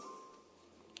listen.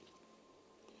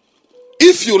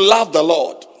 If you love the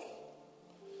Lord,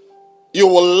 you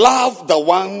will love the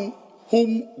one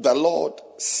whom the Lord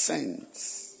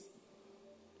sends.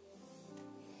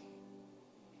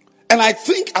 And I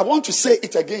think I want to say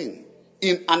it again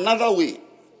in another way.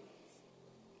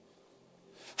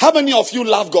 How many of you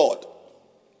love God?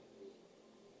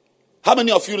 How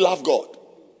many of you love God?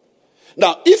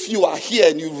 Now, if you are here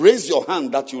and you raise your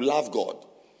hand that you love God,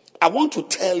 I want to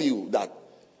tell you that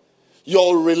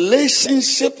your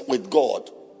relationship with God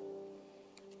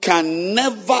can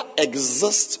never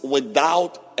exist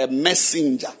without a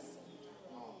messenger.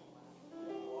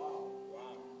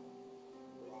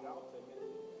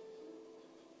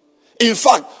 In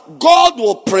fact, God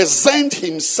will present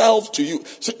himself to you.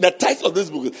 So the title of this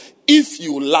book is If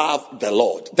You Love the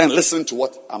Lord. Then listen to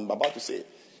what I'm about to say.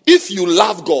 If you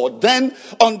love God, then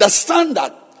understand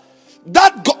that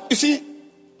God, you see,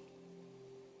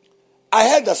 I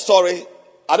heard a story.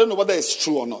 I don't know whether it's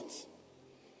true or not,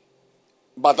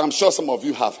 but I'm sure some of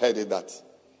you have heard it. That,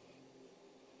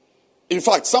 in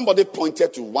fact, somebody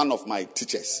pointed to one of my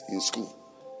teachers in school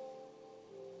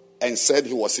and said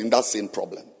he was in that same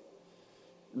problem.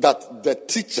 That the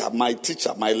teacher,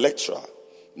 my lecturer,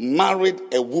 married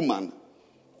a woman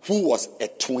who was a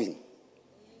twin.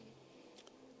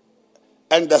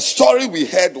 And the story we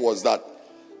heard was that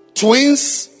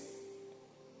twins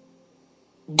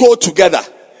go together.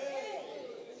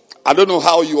 I don't know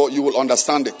how you will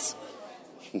understand it.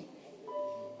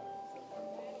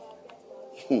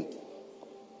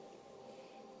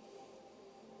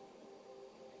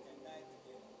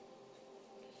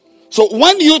 So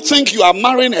when you think you are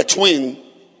marrying a twin,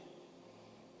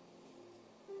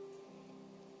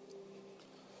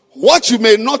 what you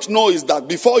may not know is that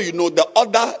before you know, the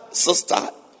other sister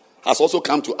has also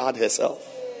come to add herself.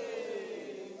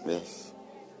 Yes.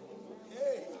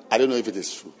 I don't know if it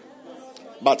is true.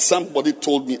 But somebody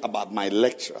told me about my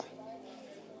lecturer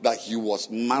that he was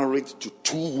married to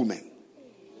 2 women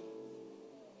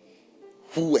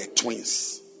who were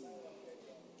twins.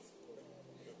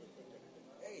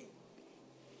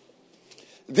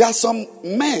 There are some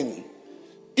men,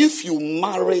 if you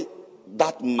marry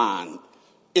that man,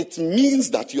 it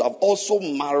means that you have also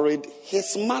married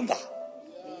his mother.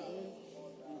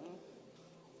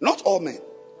 Not all men.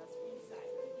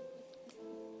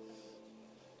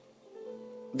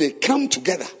 They come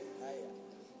together.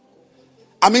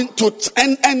 I mean,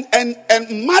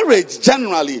 and marriage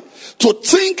generally, to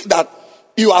think that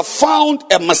you have found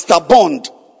a Mr. Bond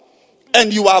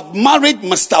and you have married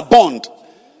Mr. Bond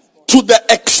to the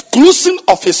exclusion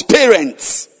of his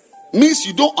parents means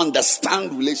you don't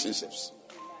understand relationships.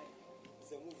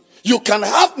 You can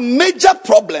have major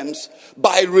problems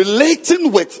by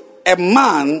relating with a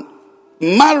man,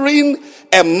 marrying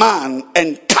a man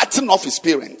and cutting off his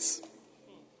parents.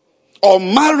 Or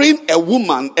marrying a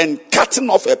woman and cutting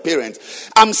off her parents.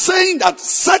 I'm saying that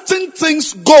certain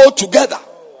things go together.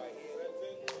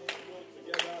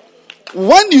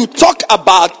 When you talk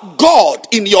about God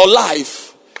in your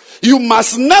life, you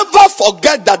must never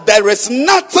forget that there is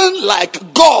nothing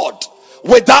like God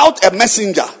without a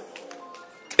messenger.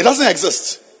 It doesn't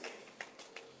exist.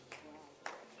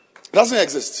 It doesn't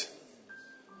exist.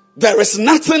 There is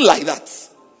nothing like that.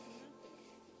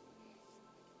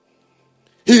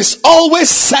 He's always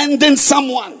sending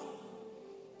someone.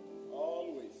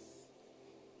 Always.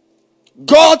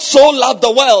 God so loved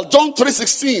the world, John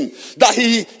 3:16, that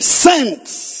he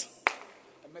sent.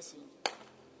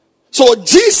 So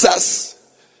Jesus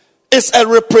is a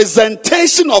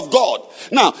representation of God.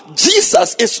 Now,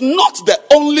 Jesus is not the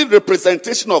only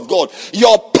representation of God.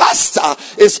 Your pastor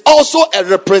is also a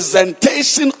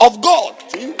representation of God.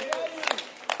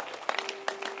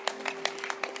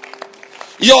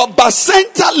 Your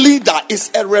Bacenta leader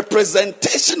is a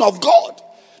representation of God.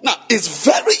 Now, it's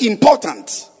very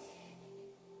important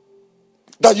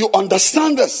that you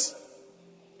understand this.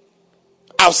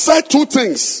 I've said 2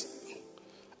 things,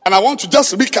 and I want to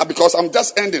just recap because I'm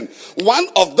just ending. One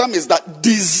of them is that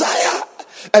desire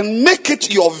and make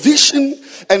it your vision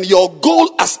and your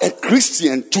goal as a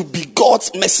Christian to be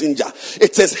God's messenger.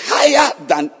 It is higher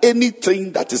than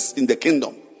anything that is in the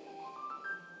kingdom.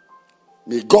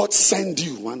 May God send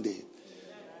you one day.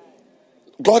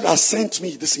 God has sent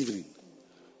me this evening.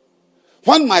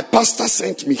 When my pastor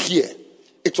sent me here,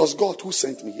 it was God who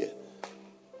sent me here.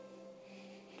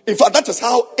 In fact, that is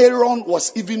how Aaron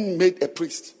was even made a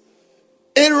priest.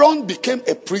 Aaron became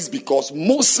a priest because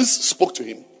Moses spoke to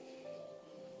him.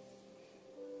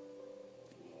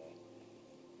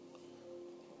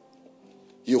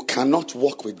 You cannot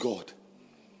walk with God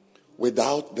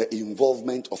without the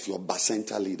involvement of your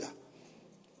Bacenta leader.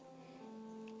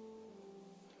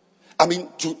 I mean,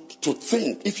 to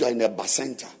think, if you are in a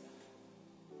Bacenta,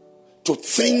 to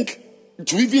think,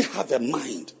 to even have a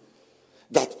mind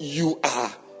that you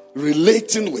are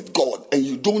relating with God and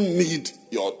you don't need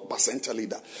your Bacenta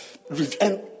leader.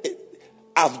 And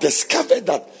I've discovered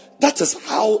that is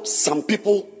how some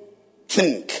people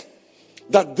think.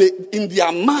 That they, in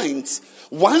their minds,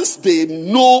 once they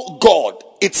know God,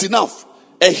 it's enough.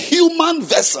 A human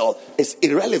vessel is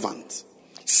irrelevant.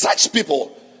 Such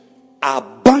people are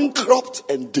bankrupt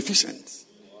and deficient.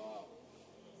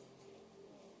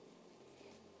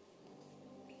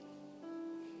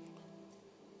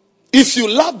 If you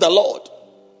love the Lord,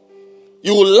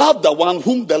 you will love the one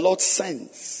whom the Lord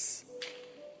sends.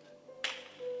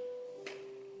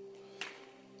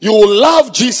 You will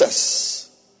love Jesus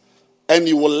and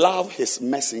you will love his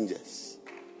messengers.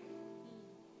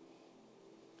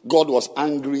 God was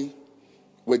angry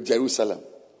with Jerusalem,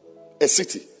 a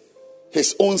city,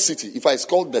 his own city. In fact, it's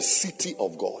called the city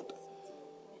of God.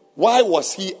 Why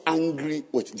was he angry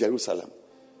with Jerusalem?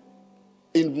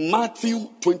 In Matthew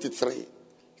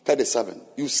 23:37,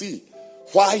 you see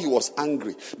why he was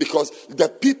angry. Because the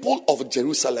people of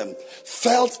Jerusalem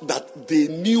felt that they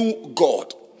knew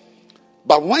God.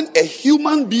 But when a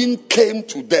human being came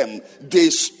to them, they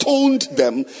stoned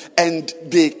them and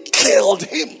they killed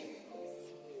him.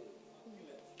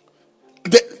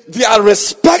 Their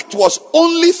respect was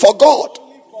only for God.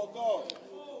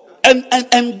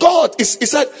 And God he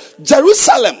said,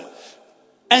 Jerusalem.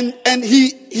 And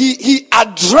he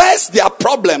addressed their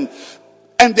problem.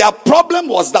 And their problem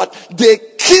was that they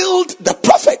killed the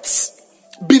prophets.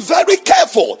 Be very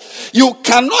careful. You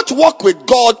cannot walk with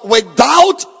God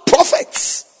without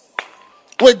prophets,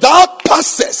 without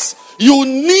pastors. You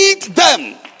need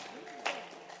them.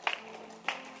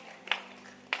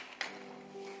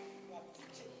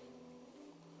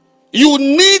 You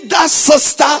need that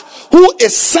sister who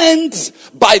is sent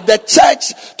by the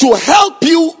church to help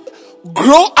you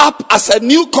grow up as a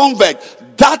new convert.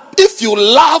 That if you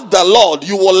love the Lord,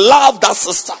 you will love that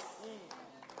sister.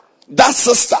 That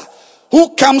sister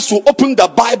who comes to open the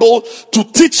Bible to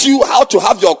teach you how to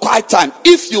have your quiet time.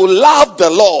 If you love the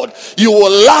Lord, you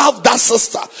will love that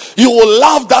sister. You will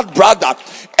love that brother.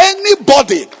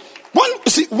 Anybody.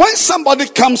 When somebody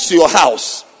comes to your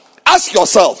house, ask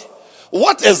yourself,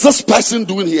 what is this person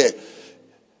doing here?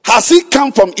 Has he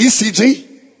come from ECG?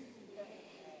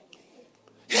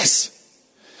 Yes.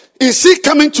 Is he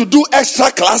coming to do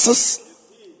extra classes?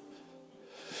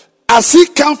 Has he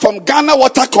come from Ghana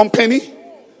Water Company?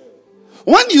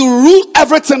 When you rule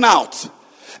everything out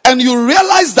and you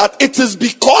realize that it is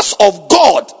because of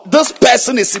God this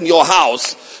person is in your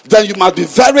house, then you must be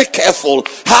very careful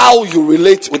how you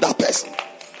relate with that person.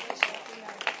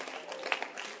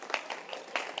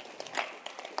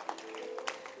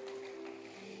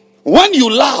 When you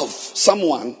love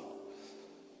someone,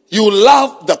 you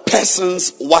love the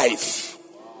person's wife,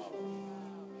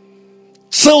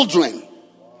 children,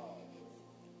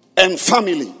 and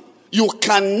family. You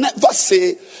can never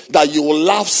say that you will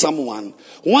love someone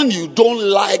when you don't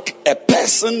like a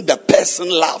person the person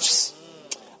loves.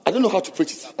 I don't know how to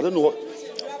preach it. I don't know what.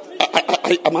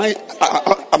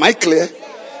 Am I clear?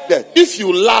 Yeah. If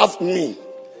you love me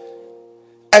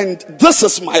and this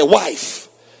is my wife,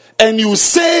 and you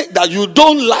say that you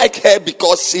don't like her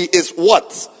because she is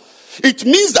what? It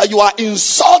means that you are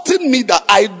insulting me that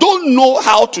I don't know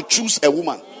how to choose a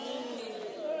woman.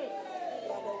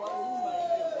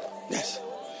 Yes.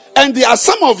 And there are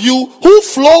some of you who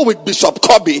flow with Bishop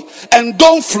Kobe and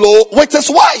don't flow with his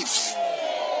wife.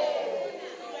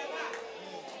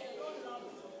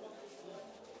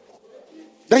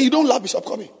 Then you don't love Bishop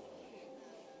Kobe.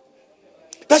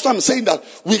 That's why I'm saying that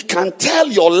we can tell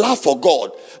your love for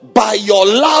God by your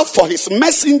love for his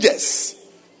messengers.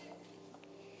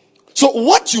 So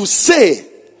what you say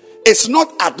is not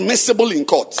admissible in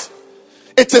court.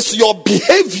 It is your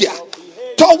behavior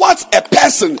towards a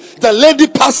person, the lady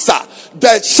pastor,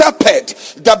 the shepherd,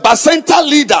 the bacenta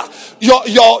leader,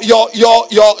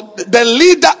 the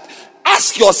leader.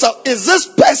 Ask yourself, is this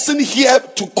person here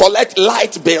to collect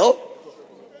light bill?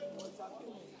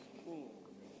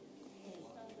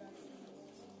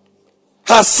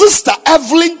 Has Sister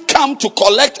Evelyn come to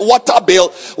collect water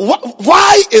bill?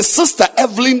 Why is Sister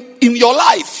Evelyn in your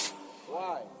life?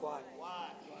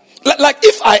 Like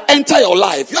if I enter your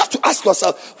life, you have to ask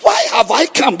yourself, why have I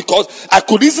come? Because I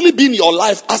could easily be in your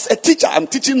life as a teacher. I'm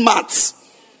teaching maths.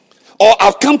 Or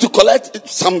I've come to collect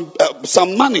some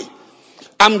money.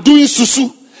 I'm doing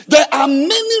susu. There are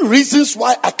many reasons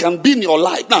why I can be in your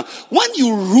life. Now, when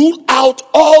you rule out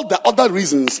all the other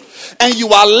reasons and you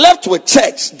are left with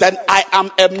church, then I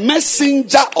am a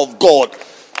messenger of God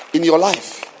in your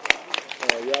life.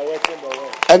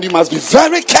 And you must be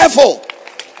very careful.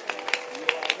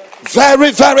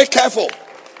 Very, very careful.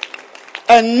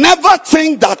 And never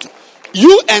think that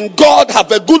you and God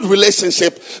have a good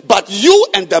relationship, but you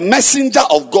and the messenger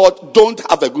of God don't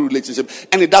have a good relationship.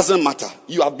 And it doesn't matter.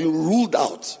 You have been ruled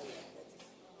out.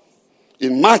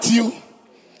 In Matthew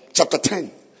chapter 10,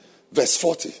 verse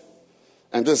 40.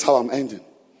 And this is how I'm ending.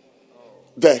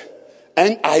 The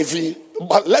NIV.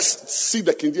 But let's see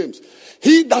the King James.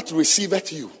 He that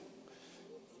receiveth you,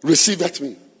 receiveth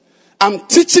me. I'm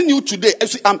teaching you today.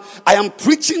 I am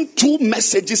preaching two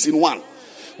messages in one.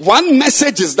 One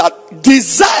message is that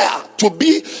desire to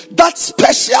be that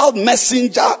special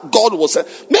messenger God will send.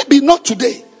 Maybe not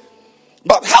today.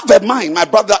 But have a mind, my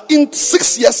brother, in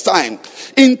 6 years' time,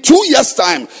 in 2 years'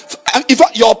 time, if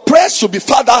your prayers should be,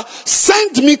 Father,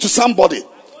 send me to somebody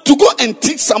to go and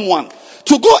teach someone,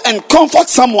 to go and comfort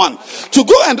someone, to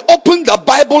go and open the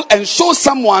Bible and show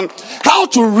someone how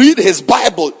to read his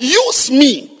Bible. Use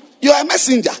me. You are a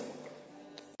messenger.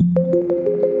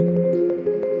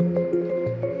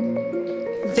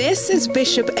 This is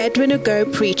Bishop Edwin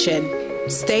Ogo preaching.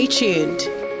 Stay tuned.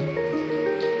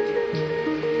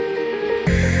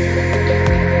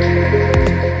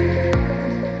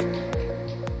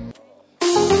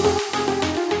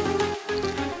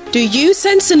 Do you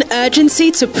sense an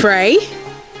urgency to pray?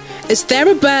 Is there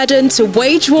a burden to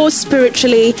wage war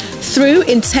spiritually through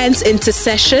intense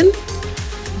intercession?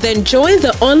 Then join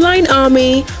the online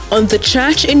army on the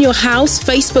Church in Your House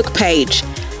Facebook page,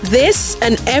 this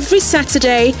and every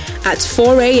Saturday at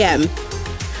 4 a.m.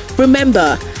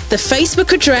 Remember, the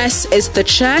Facebook address is The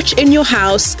Church in Your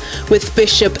House with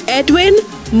Bishop Edwin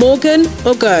Morgan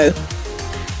Ogo.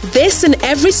 This and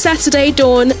every Saturday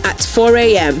dawn at 4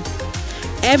 a.m.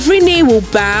 Every knee will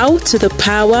bow to the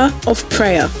power of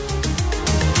prayer.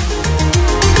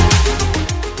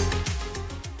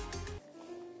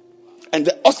 And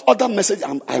the other message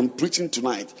I'm preaching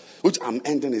tonight, which I'm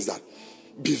ending, is that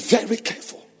be very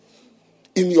careful.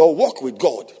 In your walk with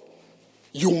God,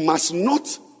 you must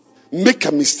not make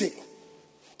a mistake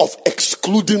of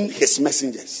excluding his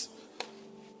messengers.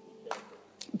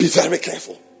 Be very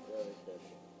careful.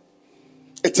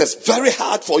 It is very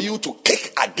hard for you to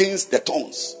kick against the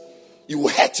thorns. You will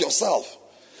hurt yourself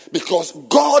because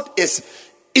God is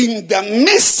in the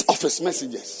midst of his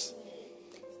messengers.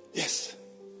 Yes.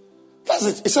 That's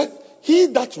it. He said, he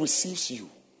that receives you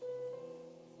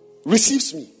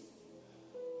receives me.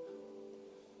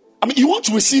 I mean, you want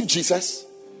to receive Jesus?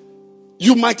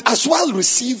 You might as well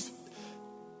receive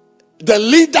the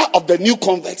leader of the new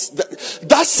converts,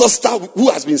 that sister who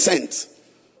has been sent.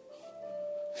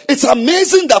 It's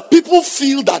amazing that people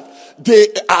feel that they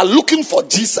are looking for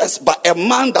Jesus, but a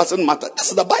man doesn't matter.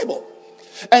 That's the Bible.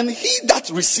 And he that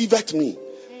receiveth me,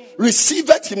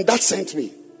 receiveth him that sent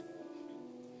me.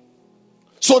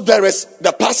 So there is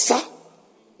the pastor,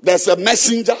 there's a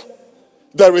messenger,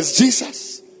 there is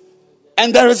Jesus,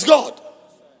 and there is God.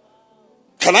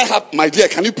 Can I have, my dear,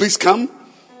 can you please come?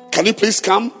 Can you please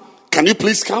come? Can you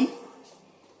please come?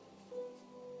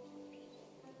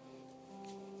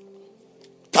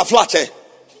 Taflache,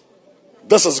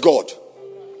 this is God.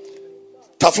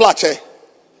 Taflache,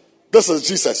 this is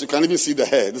Jesus. You can even see the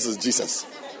hair. This is Jesus.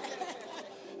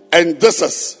 And this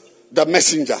is the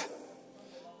messenger.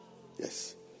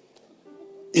 Yes.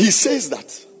 He says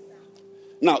that.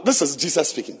 Now, this is Jesus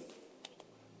speaking.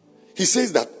 He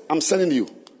says that I'm sending you.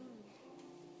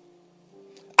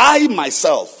 I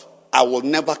myself, I will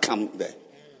never come there.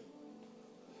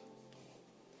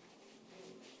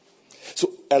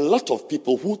 So a lot of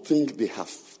people who think they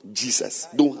have Jesus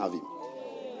don't have him.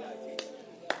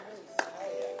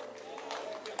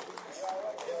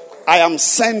 I am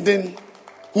sending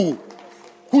who?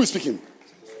 Who is speaking?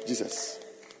 Jesus.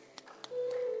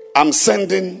 I'm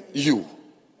sending you.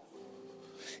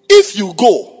 If you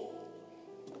go,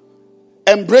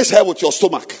 embrace her with your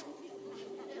stomach.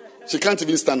 She can't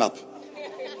even stand up.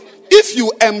 If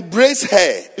you embrace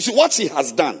her, you see what she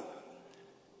has done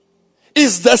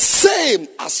is the same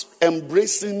as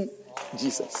embracing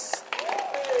Jesus.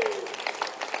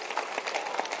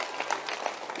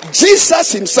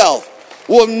 Jesus himself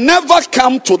will never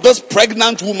come to this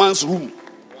pregnant woman's room.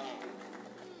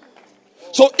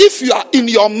 So if you are in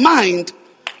your mind,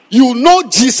 you know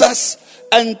Jesus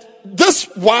and this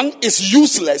one is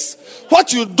useless.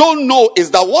 What you don't know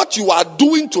is that what you are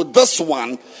doing to this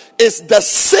one is the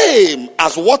same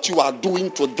as what you are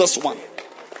doing to this one.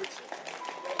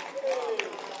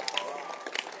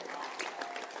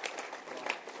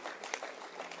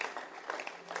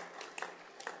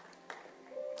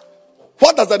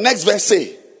 What does the next verse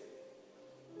say?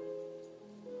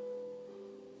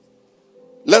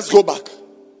 Let's go back.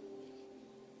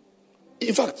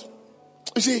 In fact,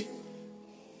 you see,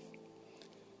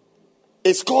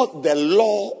 it's called the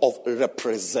law of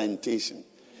representation.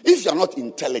 If you're not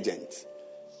intelligent,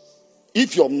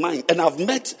 if your mind, and I've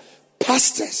met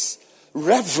pastors,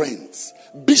 reverends,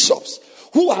 bishops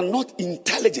who are not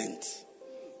intelligent,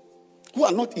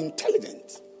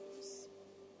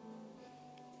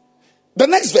 The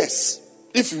next verse,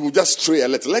 if you will just stray a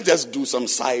little, let's just do some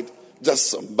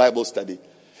Bible study.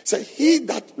 Say, he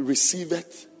that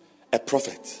receiveth a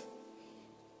prophet.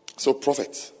 So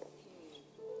prophet.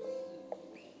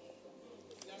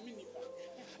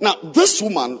 Now, this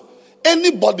woman,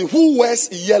 anybody who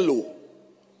wears yellow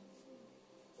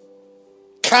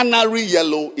canary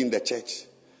yellow in the church.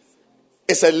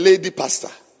 It's a lady pastor.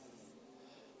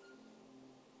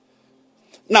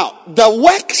 Now, the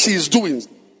work she's doing,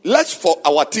 let's for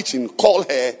our teaching call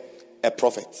her a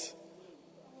prophet.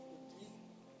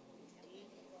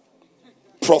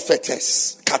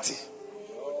 Prophetess Kathy.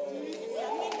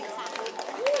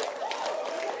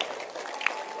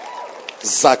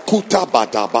 Zakuta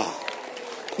Badaba.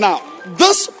 Now,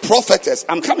 this prophetess,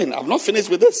 I'm coming, I'm not finished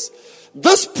with this.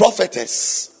 This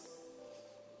prophetess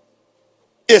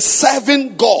is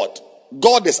serving God.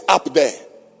 God is up there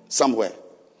somewhere.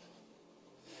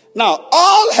 Now,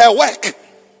 all her work,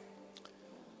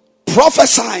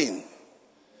 prophesying,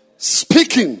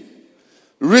 speaking,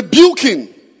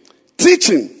 rebuking,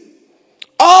 teaching,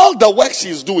 all the work she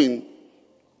is doing,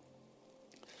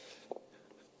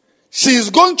 she is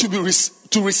going to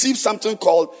receive something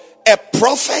called a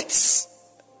prophet's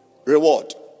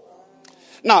reward.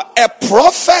 Now, a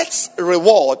prophet's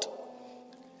reward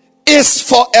is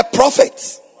for a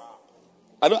prophet.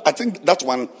 I think that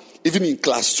one, even in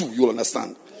class 2, you'll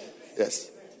understand.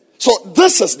 Yes. So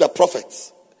this is the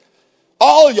prophet.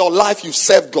 All your life you've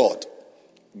served God.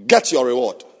 Get your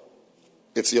reward.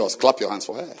 It's yours. Clap your hands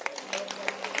for her.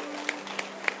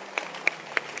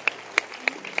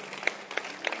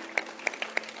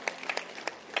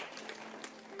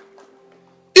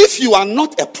 If you are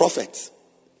not a prophet,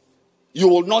 you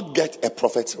will not get a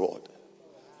prophet's reward.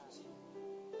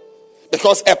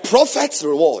 Because a prophet's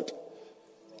reward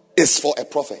is for a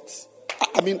prophet.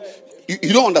 I mean,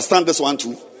 you don't understand this one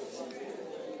too?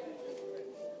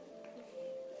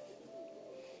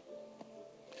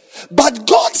 But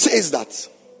God says that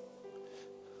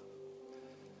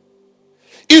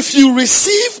if you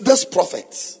receive this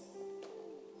prophet,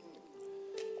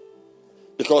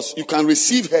 because you can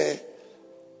receive her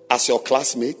as your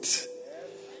classmate,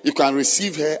 you can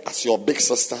receive her as your big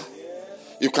sister,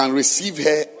 you can receive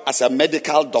her as a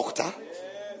medical doctor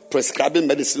prescribing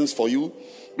medicines for you,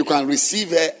 you can receive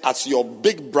her as your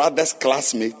big brother's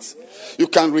classmate, you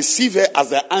can receive her as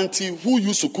the auntie who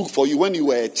used to cook for you when you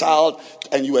were a child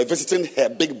and you were visiting her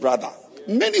big brother.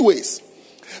 Many ways.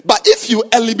 But if you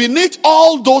eliminate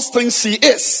all those things she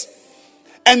is,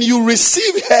 and you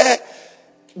receive her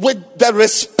with the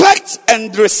respect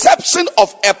and reception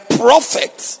of a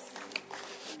prophet,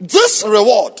 this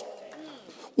reward,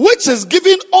 which is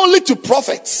given only to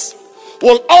prophets,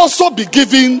 will also be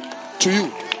given to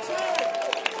you.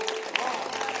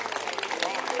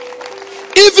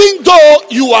 Even though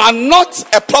you are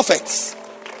not a prophet,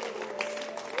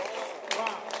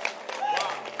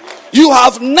 you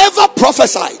have never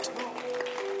prophesied,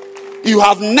 you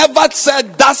have never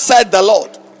said, "Thus said the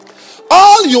Lord."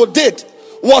 All you did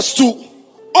was to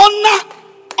honor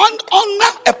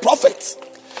a prophet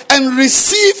and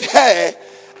receive her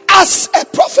as a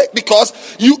prophet, because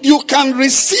you can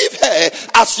receive her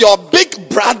as your big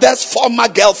brother's former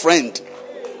girlfriend.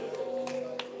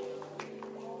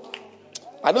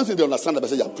 I don't think they understand the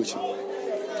message I'm preaching.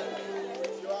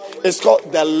 It's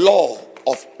called the law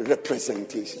of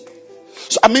representation.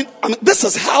 So I mean, this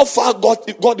is how far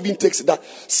God even takes it, that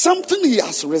something he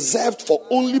has reserved for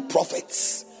only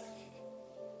prophets,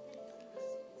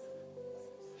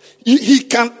 he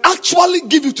can actually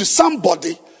give it to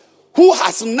somebody who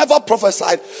has never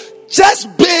prophesied,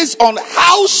 just based on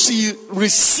how she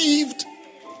received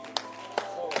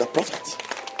the prophet.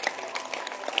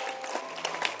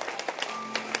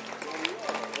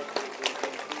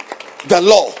 The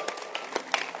law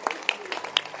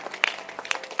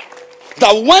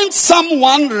that when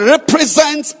someone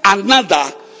represents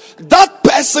another, that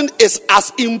person is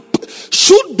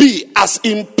should be as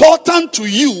important to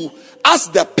you as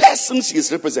the person she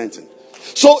is representing.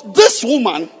 So this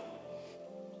woman,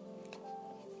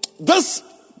 this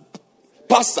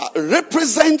pastor,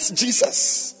 represents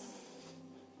Jesus.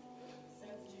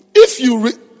 If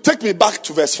you take me back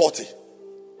to verse 40.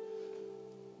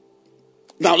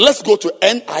 Now let's go to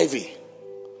NIV,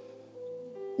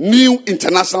 New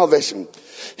International Version.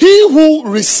 He who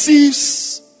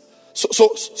receives,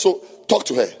 so talk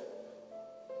to her.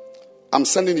 I'm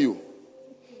sending you.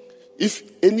 If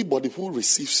anybody who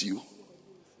receives you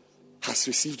has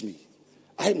received me,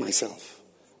 I myself,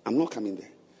 I'm not coming there.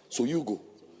 So you go.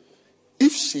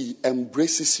 If she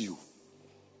embraces you,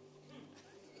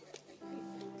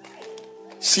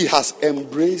 she has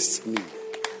embraced me.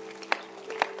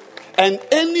 And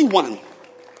anyone,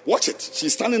 watch it,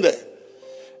 she's standing there.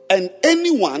 And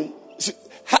anyone,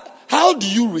 how do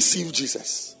you receive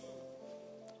Jesus?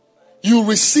 You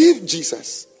receive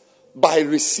Jesus by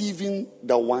receiving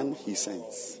the one he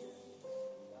sends.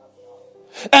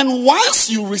 And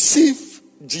once you receive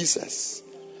Jesus,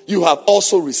 you have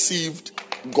also received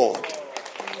God.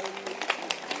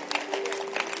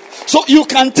 So you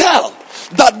can tell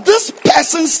that this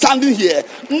person standing here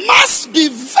must be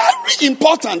very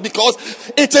important,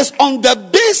 because it is on the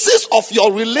basis of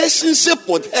your relationship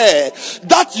with her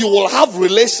that you will have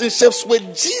relationships with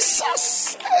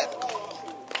Jesus.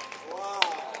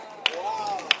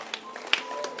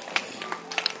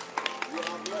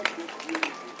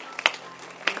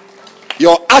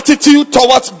 Your attitude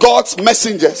towards God's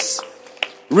messengers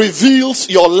reveals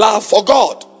your love for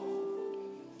God.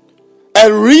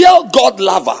 A real God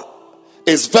lover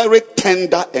is very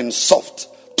tender and soft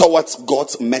towards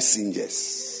God's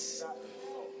messengers.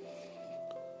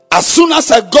 As soon as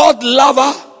a God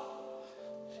lover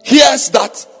hears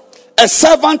that a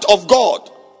servant of God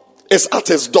is at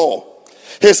his door,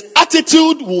 his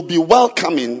attitude will be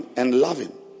welcoming and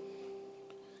loving.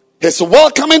 His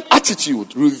welcoming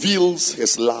attitude reveals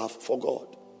his love for God.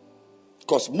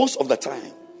 Because most of the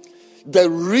time, the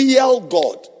real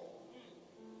God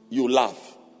you love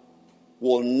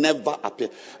will never appear.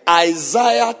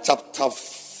 Isaiah chapter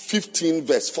 15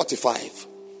 verse 45.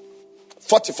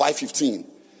 45:15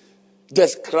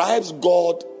 describes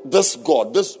God, this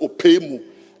Opemu,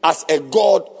 as a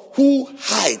God who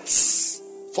hides.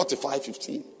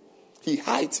 45:15. He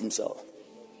hides himself.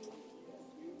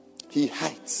 He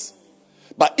hides.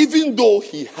 But even though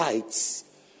he hides,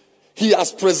 he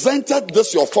has presented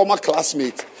this your former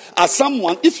classmate as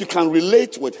someone, if you can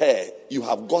relate with her, you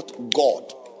have got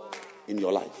God in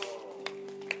your life.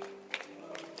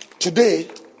 Today,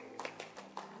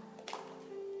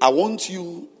 I want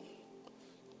you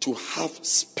to have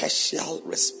special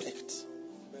respect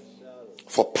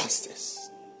for pastors,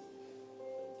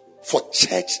 for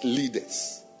church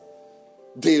leaders.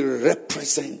 They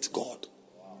represent God.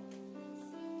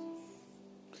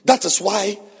 That is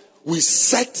why we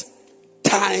set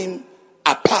time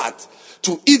apart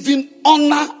to even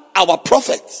honor our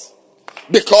prophets,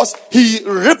 because he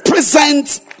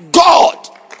represents God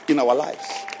in our lives.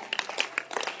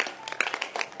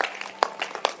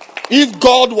 If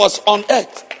God was on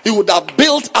earth, he would have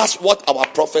built us what our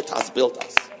prophet has built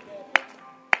us.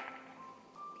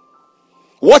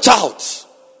 Watch out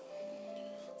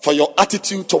for your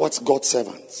attitude towards God's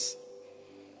servants.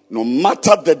 No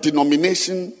matter the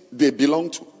denomination they belong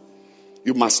to,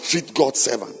 you must treat God's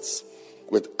servants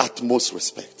with utmost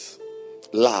respect,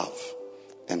 love,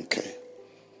 and care.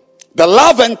 The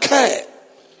love and care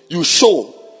you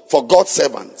show for God's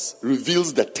servants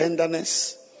reveals the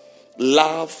tenderness,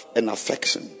 love, and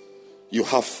affection you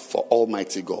have for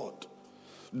Almighty God.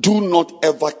 Do not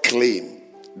ever claim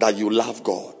that you love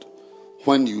God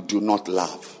when you do not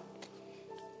love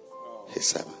his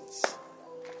servants.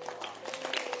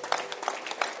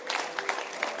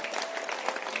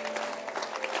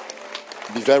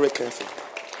 Be very careful.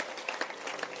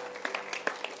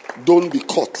 Don't be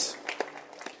caught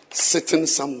sitting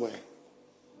somewhere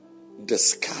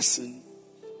discussing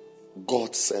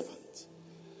God's servant,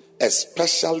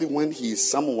 especially when he is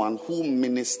someone who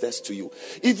ministers to you.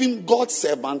 Even God's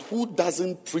servant who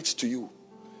doesn't preach to you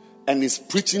and is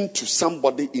preaching to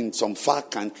somebody in some far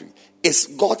country is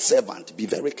God's servant. Be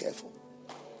very careful.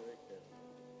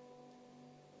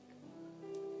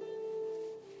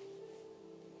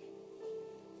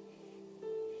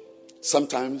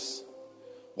 Sometimes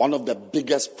one of the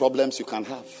biggest problems you can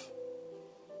have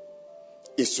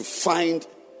is to find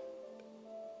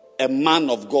a man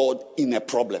of God in a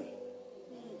problem,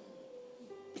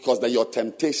 because then your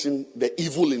temptation, the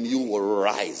evil in you will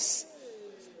rise.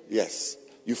 Yes,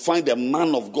 you find a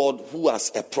man of God who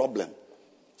has a problem,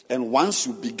 and once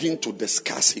you begin to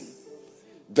discuss him,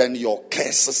 then your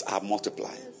curses are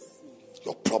multiplying,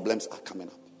 your problems are coming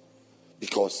up,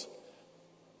 because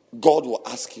God will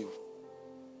ask you,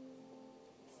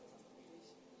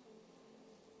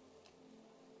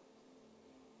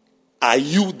 are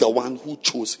you the one who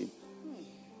chose him?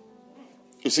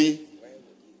 You see,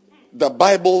 the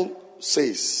Bible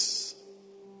says,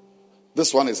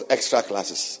 this one is extra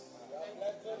classes.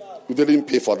 You didn't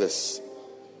pay for this.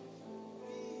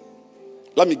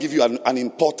 Let me give you an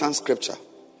important scripture.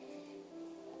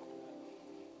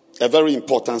 A very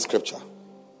important scripture.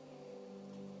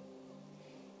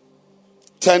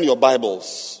 Turn your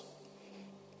Bibles.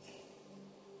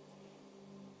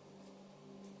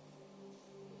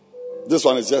 This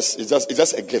one is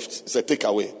just a gift. It's a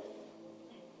takeaway.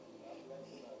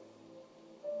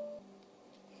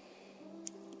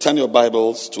 Turn your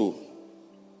Bibles to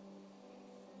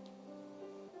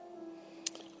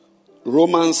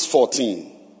Romans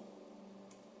 14.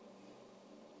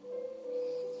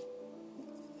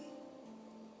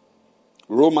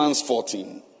 Romans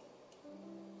 14.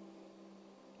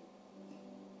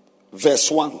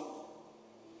 verse 1.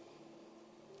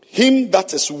 Him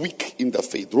that is weak in the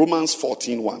faith. Romans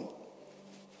 14:1.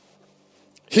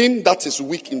 Him that is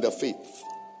weak in the faith,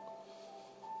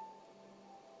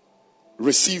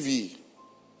 receive ye,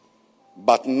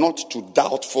 but not to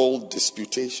doubtful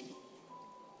disputation.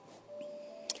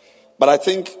 But I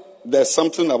think there's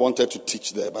something I wanted to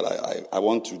teach there, but I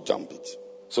want to jump it.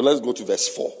 So let's go to verse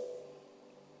 4.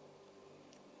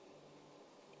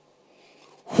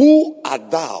 Who art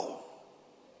thou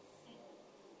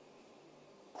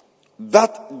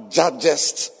that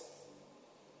judgest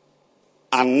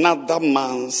another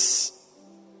man's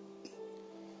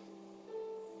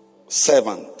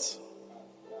servant?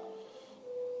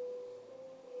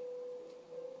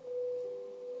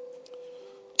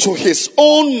 To his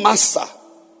own master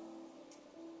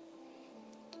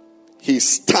he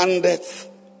standeth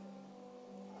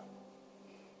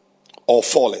or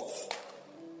falleth.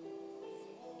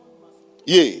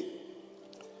 Yea,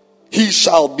 he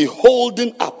shall be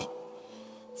holding up,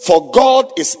 for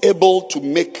God is able to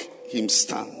make him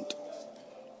stand.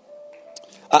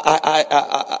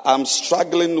 I'm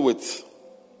struggling with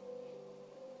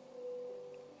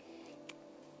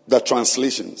the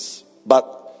translations,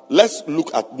 but let's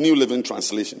look at New Living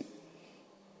Translation.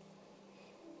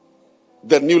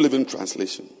 The New Living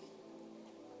Translation.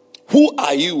 Who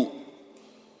are you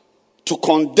to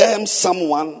condemn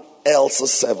someone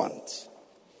else's servant?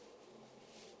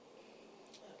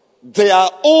 Their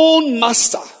own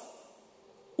master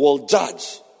will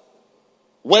judge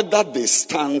whether they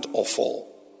stand or fall.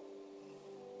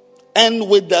 And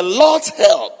with the Lord's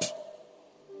help,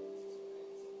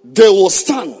 they will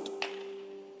stand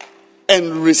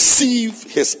and receive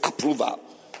his approval.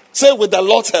 Say, with the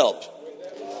Lord's help.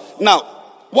 Now,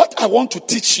 what I want to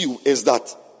teach you is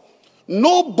that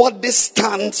nobody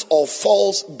stands or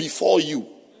falls before you.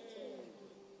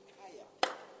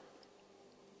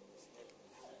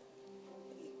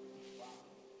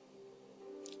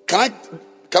 Can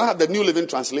I have the New Living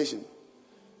Translation?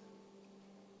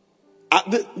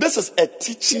 This is a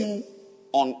teaching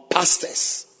on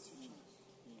pastors.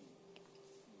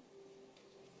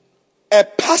 A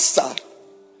pastor,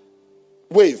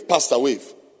 pastor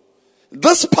wave.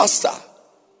 This pastor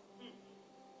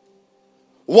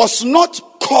was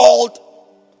not called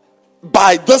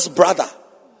by this brother.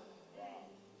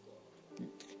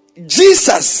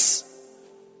 Jesus,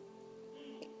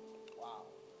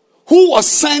 who was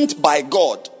sent by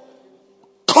God,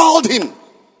 called him.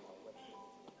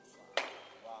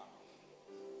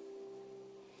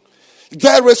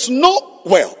 There is no,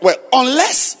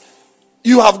 unless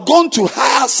you have gone to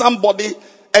hire somebody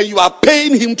and you are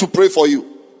paying him to pray for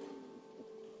you.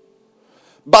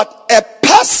 But a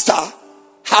pastor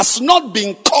has not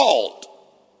been called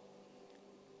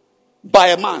by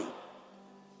a man.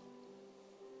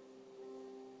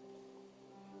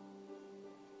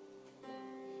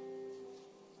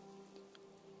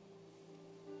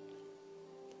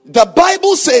 The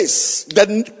Bible says,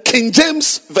 the King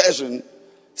James Version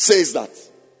says that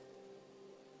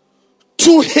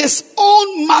to his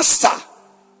own master.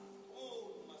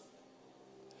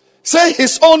 Say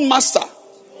his own master.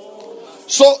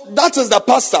 So that is the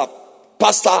pastor,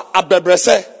 Pastor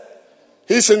Abebrese.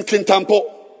 He's in Kintampo.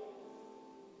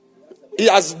 He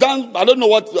has done, I don't know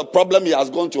what the problem he has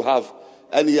gone to have,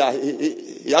 and he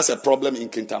has a problem in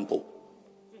Kintampo.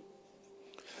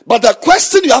 But the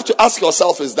question you have to ask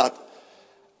yourself is that,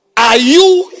 are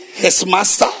you his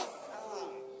master?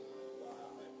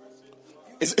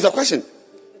 It's a question.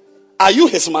 Are you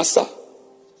his master?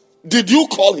 Did you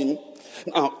call him?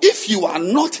 Now, if you are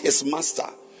not his master,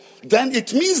 then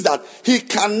it means that he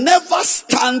can never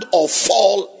stand or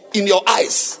fall in your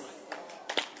eyes.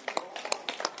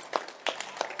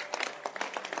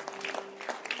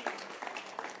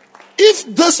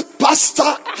 If this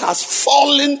pastor has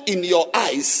fallen in your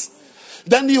eyes,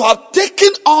 then you have taken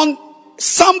on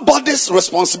somebody's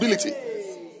responsibility.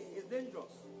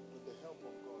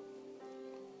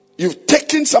 You've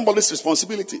taken somebody's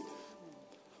responsibility.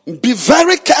 Be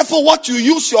very careful what you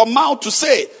use your mouth to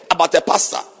say about a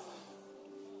pastor.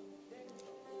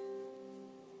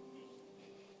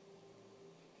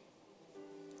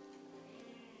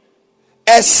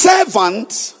 A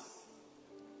servant.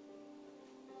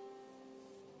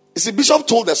 You see, Bishop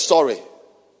told a story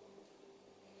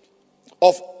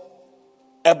of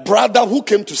a brother who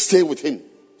came to stay with him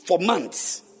for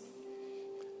months.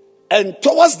 And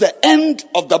towards the end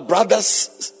of the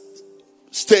brother's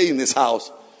stay in his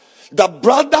house, the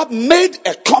brother made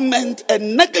a comment, a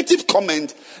negative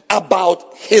comment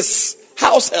about his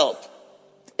house help.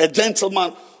 A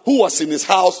gentleman who was in his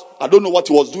house. I don't know what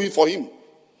he was doing for him.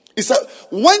 He said,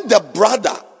 when the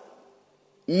brother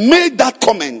made that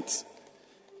comment,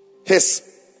 his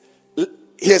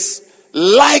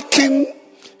liking,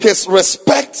 his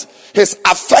respect, his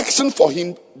affection for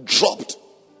him dropped,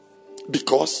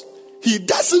 because he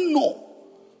doesn't know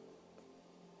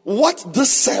what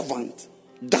this servant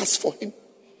does for him.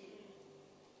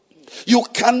 You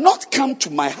cannot come to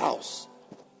my house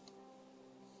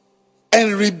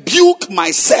and rebuke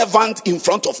my servant in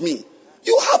front of me.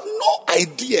 You have no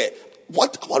idea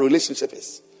what our relationship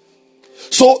is.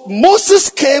 So Moses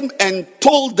came and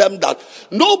told them that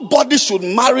nobody should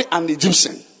marry an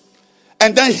Egyptian.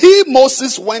 And then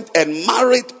Moses went and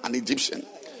married an Egyptian.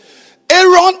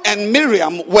 Aaron and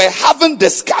Miriam were having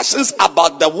discussions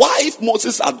about the wife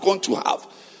Moses had gone to have.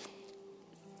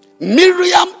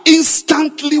 Miriam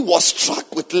instantly was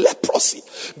struck with leprosy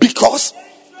because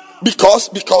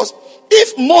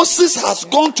if Moses has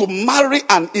gone to marry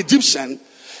an Egyptian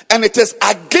and it is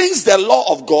against the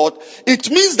law of God, it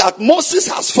means that Moses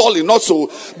has fallen also.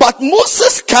 But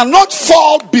Moses cannot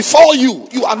fall before you.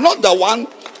 You are not the one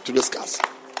to discuss.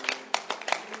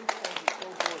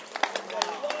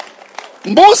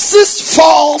 Moses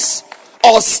falls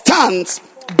or stands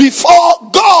before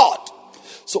God.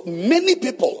 So many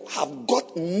people have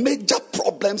got major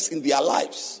problems in their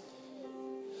lives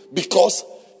because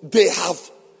they have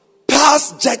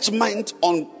passed judgment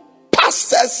on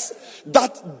pastors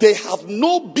that they have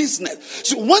no business.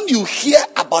 So when you hear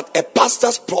about a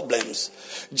pastor's problems,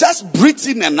 just breathe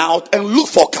in and out and look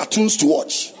for cartoons to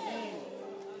watch.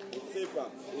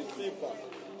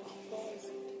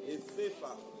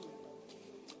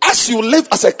 As you live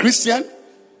as a Christian,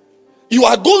 you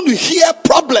are going to hear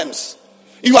problems.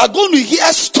 You are going to hear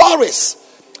stories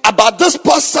about this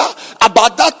pastor,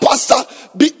 about that pastor.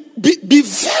 Be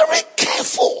very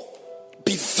careful.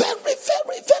 Be very,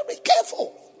 very, very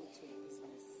careful.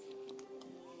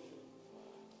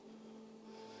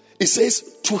 It says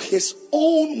to his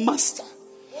own master.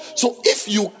 So if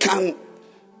you can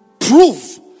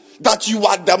prove that you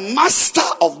are the master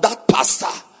of that pastor,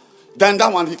 then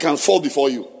that one, he can fall before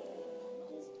you.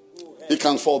 He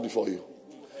can fall before you.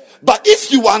 But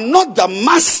if you are not the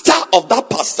master of that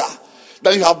pastor,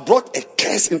 then you have brought a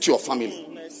curse into your family.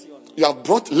 You have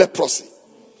brought leprosy.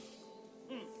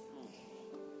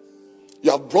 You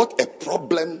have brought a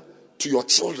problem to your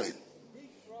children.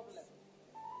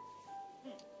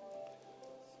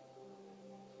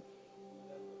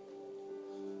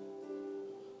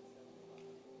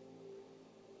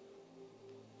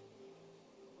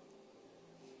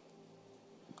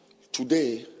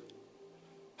 Today,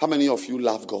 how many of you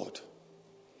love God?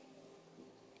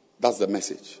 That's the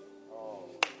message.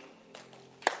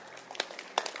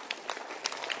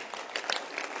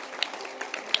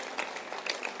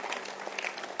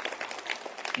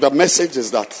 The message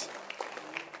is that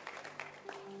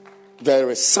there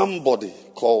is somebody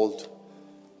called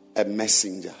a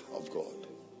messenger of God.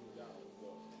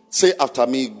 Say after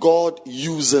me, God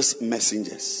uses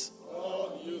messengers.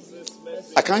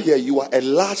 I can't hear you. Are a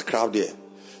large crowd here.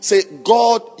 Say,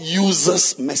 God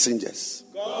uses messengers.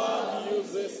 God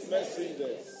uses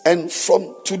messengers. And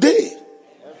from today,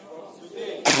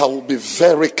 I will be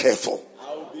very careful.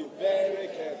 I will be very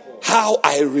careful how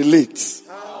I relate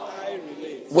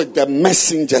with the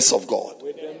messengers of God.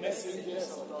 with the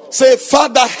messengers of God. Say,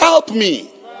 Father, help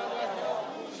me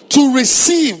to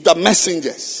receive the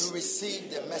messengers, To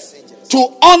receive the messengers.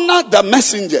 to honor the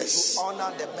messengers.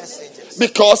 Honor the messengers.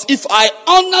 Because if I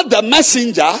honor the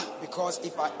messenger, Because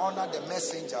if I honor the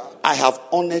messenger, I have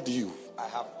honored you. I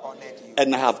have honored you.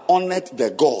 And I have honored the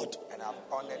God And I have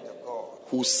honored the God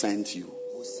who sent you.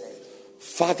 who sent you.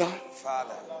 Father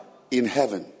Father in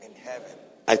heaven, in heaven,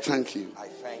 I thank you I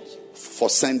thank you for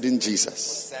sending for Jesus.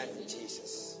 sending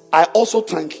Jesus. I also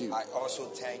thank you I also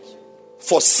thank you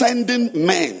for sending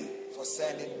men for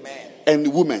sending men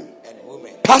and women, and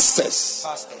women, pastors,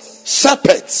 pastors,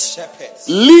 shepherds, shepherds,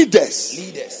 leaders,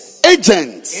 leaders,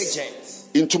 agents agents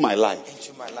into my life.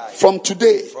 into my life. From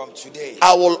today, From today,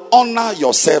 I will honor your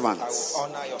I servants. will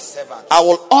honor your servants. I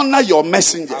will honor your I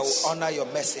messengers. will honor your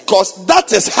messengers. Because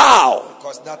that is how,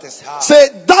 Because that is how. say,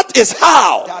 that is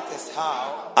how That is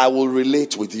how I will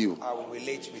relate with you. I will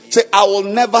relate with you. Say, I will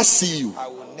never see you. I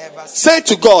will never see. Say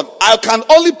to God, I can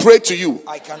only pray to you.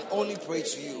 I can only pray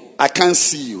to you. I can't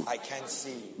see you. I can't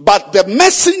see you. But the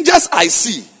messengers I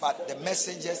see, But the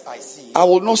messengers I see, I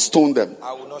will not stone them.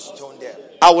 I will not stone them.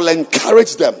 I will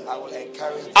encourage them. I will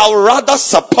encourage them. I will rather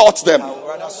support them. I will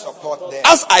rather support them.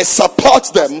 As I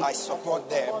support them, I support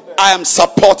them. I am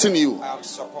supporting you. I am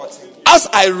supporting you. As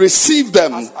I receive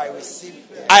them, As I receive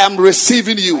them, I am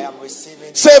receiving I you. am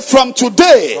receiving. Say, from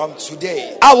today, From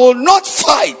today, I will not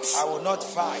fight I will not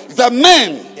fight the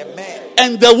men the men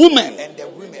and the women and the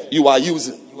women you are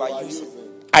using. you are using.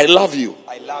 I love you.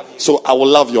 I love you. So I will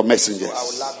love your messengers. So I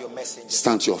will love your messengers.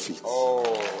 Stand to your feet. Oh,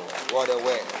 what a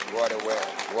word. What a word.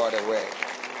 What a word.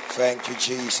 Thank you,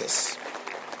 Jesus.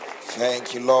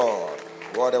 Thank you, Lord.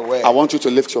 What a word. I want you to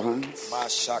lift your hands.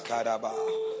 Mashakadaba.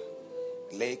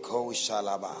 Leko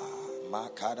shalaba.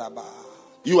 Makadaba.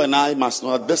 You and I must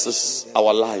know that this is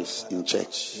our lives in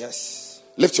church. Yes.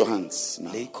 Lift your hands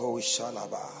now Leko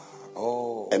shalaba.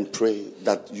 Oh. and pray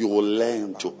that you will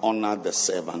learn to honor the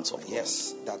servants of God.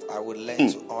 Yes, that I will learn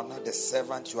to honor the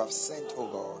servant you have sent, O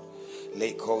God.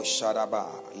 Leko shalaba.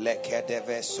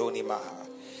 Lekedeve sonima.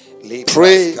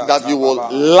 Pray that you will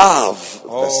love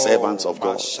the servants of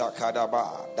God.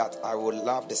 That I will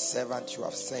love the servant you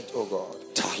have sent, O God.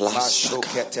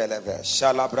 Talasaka.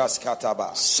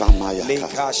 Shalabraskataba. Samayaka.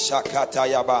 Lika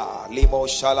shakatayaba. Limo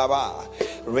shalaba.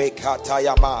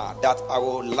 Rekatayama. That I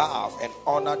will love and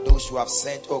honor those who have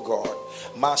sent, O God.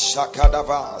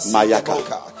 Mashakadava.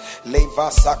 Mayaka. Leva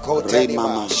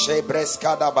sakotenima.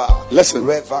 Shebreskadaba. Listen.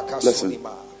 Revaka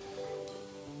sunima.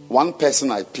 One person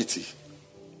I pity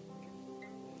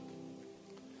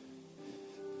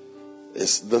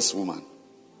is this woman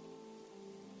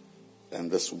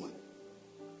and this woman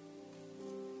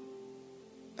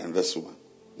and this woman,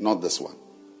 not this one,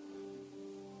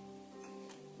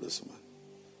 this woman.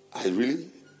 I really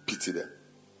pity them.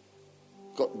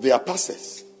 They are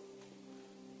pastors.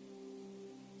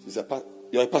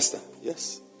 You're a pastor,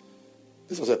 yes.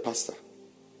 This was a pastor.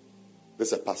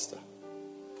 This is a pastor.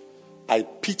 I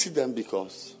pity them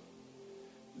because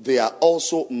they are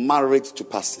also married to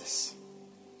pastors.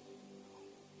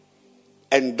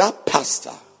 And that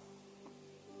pastor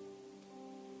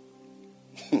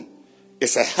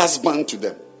is a husband to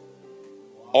them.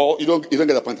 Or you don't get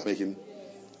the point I'm making.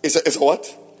 It's a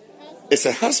what? It's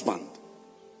a husband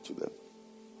to them.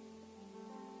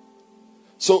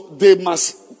 So they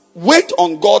must wait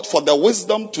on God for the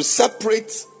wisdom to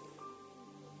separate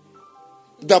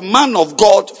the man of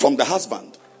God from the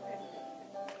husband.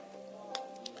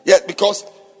 Yet, because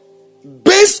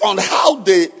based on how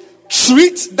they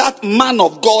treat that man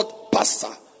of God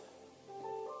pastor,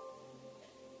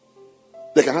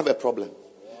 they can have a problem.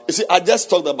 You see, I just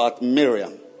talked about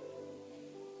Miriam,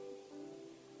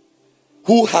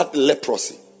 who had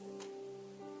leprosy.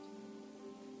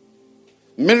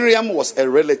 Miriam was a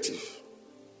relative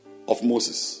of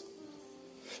Moses.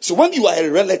 So when you are a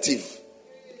relative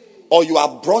or you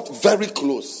are brought very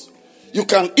close, you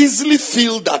can easily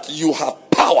feel that you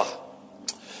have power.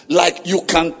 Like you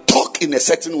can talk in a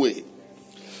certain way.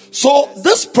 So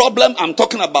this problem I'm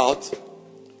talking about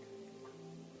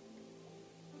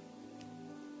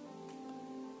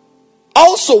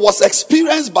also was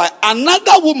experienced by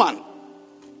another woman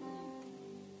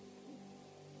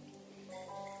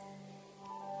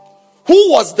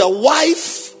who was the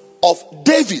wife of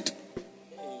David.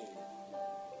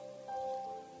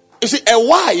 You see, a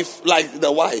wife like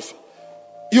the wife,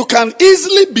 you can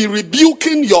easily be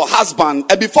rebuking your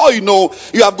husband, and before you know,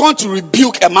 you have gone to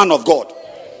rebuke a man of God.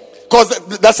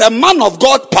 Because there's a man of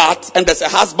God part and there's a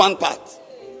husband part.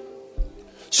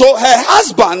 So her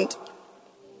husband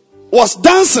was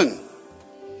dancing.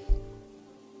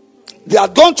 They are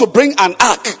going to bring an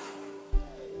ark.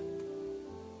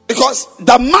 Because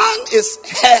the man is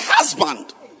her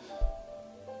husband.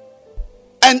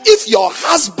 And if your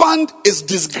husband is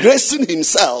disgracing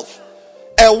himself,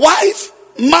 a wife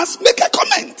must make a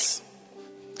comment.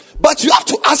 But you have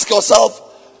to ask yourself,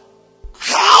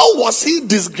 how was he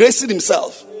disgracing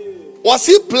himself? Was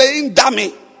he playing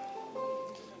dummy?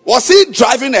 Was he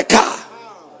driving a car?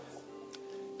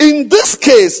 In this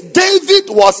case, David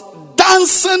was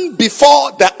dancing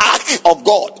before the ark of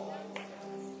God.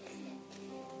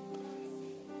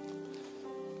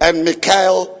 And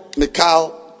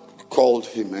Michal called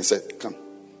him and said, come.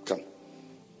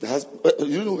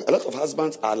 You know, a lot of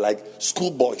husbands are like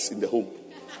schoolboys in the home.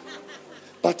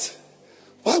 But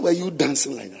why were you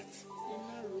dancing like that?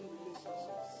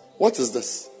 What is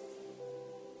this?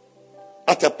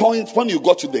 At a point when you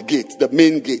got to the gate, the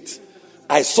main gate,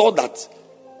 I saw that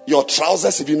your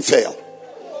trousers even fell.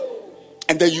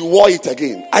 And then you wore it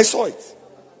again. I saw it.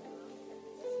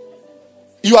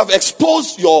 You have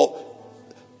exposed your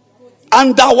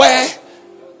underwear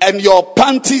and your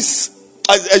panties,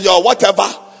 your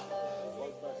whatever.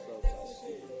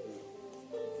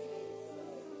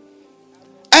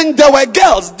 And there were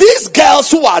girls. These girls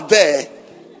who are there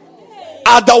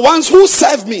are the ones who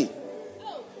serve me.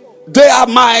 They are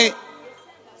my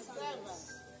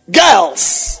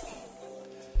girls.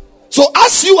 So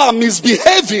as you are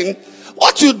misbehaving,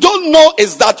 what you don't know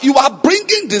is that you are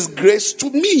bringing disgrace to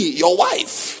me, your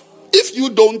wife. If you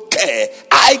don't care,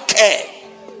 I care.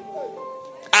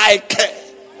 I care.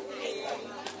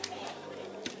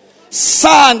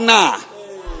 Sana,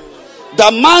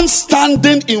 the man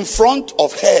standing in front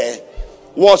of her,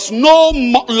 was no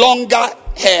longer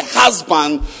her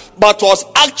husband, but was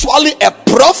actually a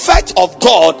prophet of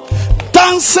God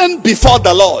dancing before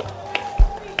the Lord.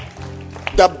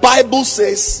 The Bible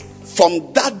says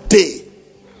from that day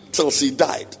till she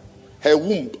died, her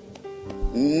womb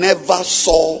never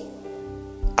saw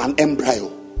an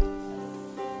embryo.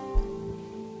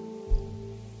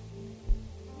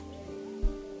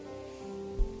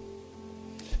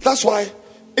 That's why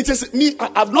it is me.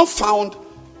 I've not found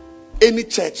any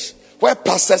church where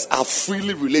pastors are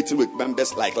freely relating with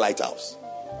members like Lighthouse.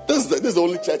 This is the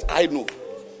only church I know.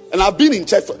 And I've been in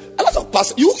church for a lot of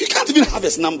pastors. You can't even have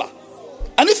his number.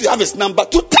 And if you have his number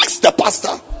to text the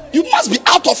pastor, you must be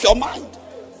out of your mind.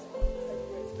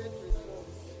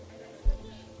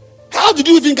 How did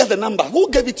you even get the number?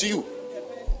 Who gave it to you?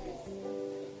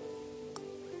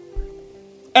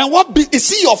 And is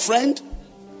he your friend?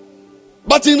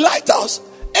 But in Lighthouse,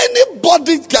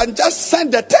 anybody can just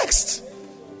send a text.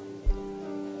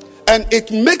 And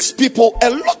it makes people, a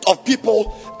lot of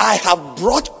people I have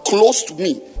brought close to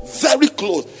me, very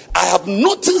close. I have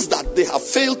noticed that they have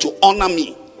failed to honor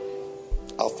me.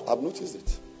 I've noticed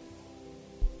it.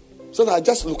 So that I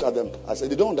just look at them. I say,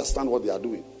 they don't understand what they are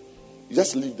doing. You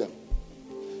just leave them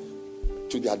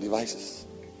to their devices.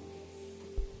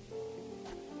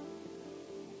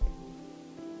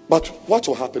 But what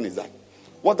will happen is that,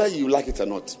 whether you like it or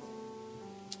not,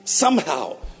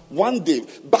 somehow, one day,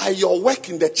 by your work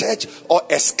in the church or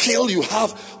a skill you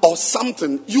have or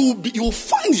something, you'll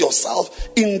find yourself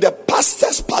in the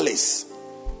pastor's palace.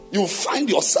 You'll find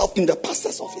yourself in the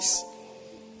pastor's office.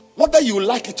 Whether you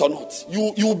like it or not,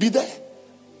 you'll be there.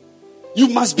 You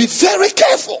must be very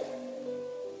careful.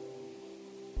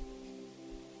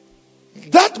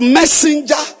 That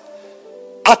messenger,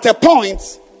 at a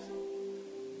point,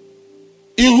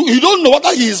 you don't know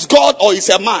whether he is God or he's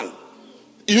a man.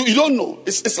 You don't know.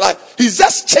 It's like he's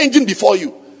just changing before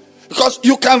you. Because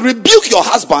you can rebuke your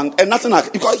husband and nothing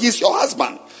happens. Because he's your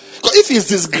husband. Because if he's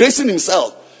disgracing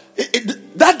himself,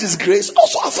 that disgrace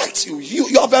also affects you.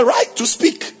 You have a right to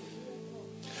speak.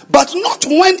 But not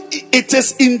when it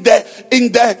is in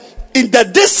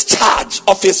the discharge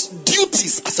of his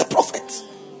duties as a prophet.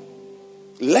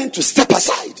 Learn to step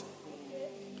aside.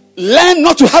 Learn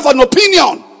not to have an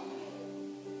opinion.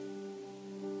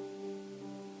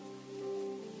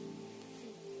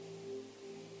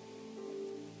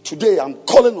 Today I'm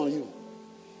calling on you.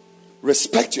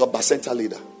 Respect your Bacenta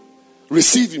leader.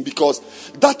 Receive him, because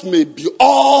that may be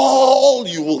all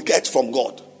you will get from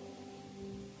God.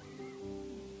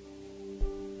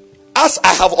 As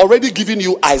I have already given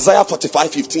you Isaiah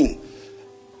 45:15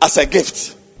 as a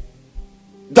gift,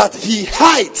 that he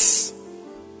hides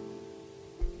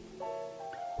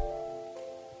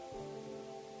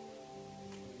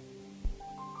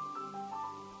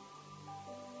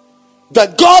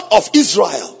the God of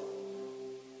Israel.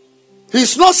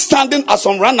 He's not standing at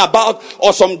some runabout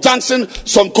or some junction,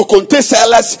 some Kokonte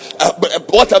sellers,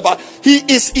 whatever. He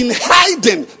is in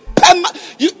hiding.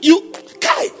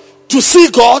 To see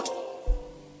God.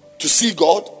 To see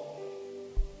God.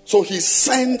 So he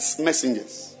sends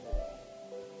messengers.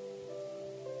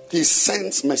 He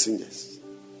sends messengers.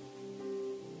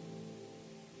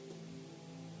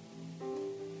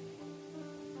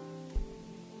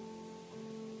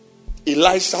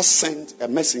 Elisha sent a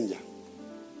messenger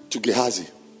to Gehazi,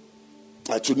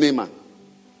 to Naaman.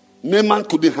 Naaman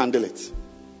couldn't handle it.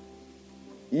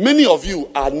 Many of you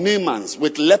are Naamans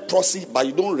with leprosy, but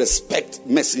you don't respect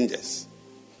messengers.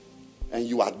 And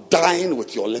you are dying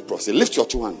with your leprosy. Lift your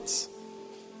two hands.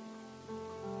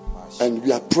 And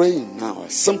we are praying now a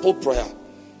simple prayer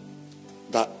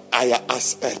that I,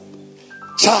 as a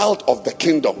child of the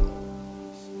kingdom,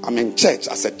 I'm in church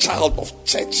as a child of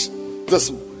church.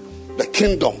 The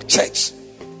kingdom church.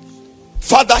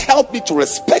 Father, help me to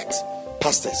respect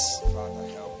pastors. Father,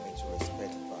 help me to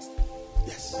respect pastors.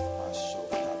 Yes.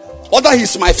 Whether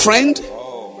he's my friend,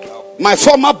 my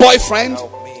former boyfriend,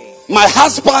 my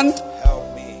husband,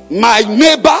 my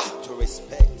neighbor,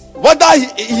 whether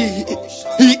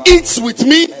he eats with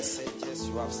me,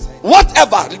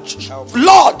 whatever.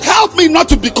 Lord, help me not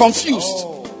to be confused.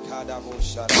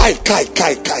 Kai.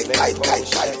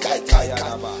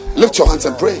 Lift your hands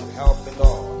and pray.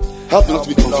 Help me not to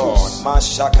be confused.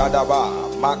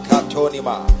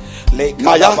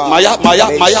 Maya, Maya, Maya,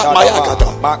 Maya, Maya, Kata.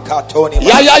 Makatoni.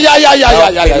 Yeah.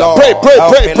 Pray.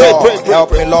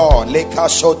 Help me, Lord. Leka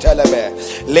shotelebe.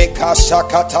 Leka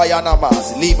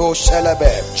shakatayanamaz. Libo shelebe.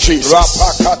 Jesus.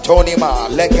 Rapakatonima.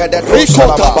 Legede Rico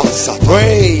doshalaba.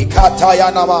 Pray.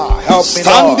 Katayanama. Help me,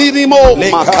 Lord. Standinimo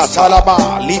Leka Makata. salaba.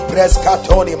 Lipres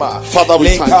katonima. Father, we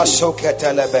Leka thank you.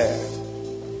 shoketelebe.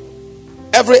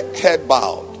 Every head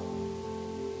bowed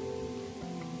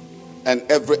and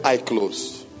every eye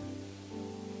closed.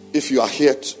 If you are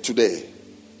here today,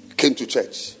 came to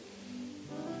church,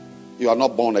 you are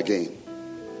not born again.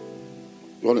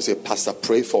 You want to say, Pastor,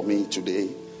 pray for me today.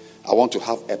 I want to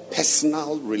have a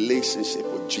personal relationship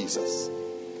with Jesus.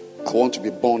 I want to be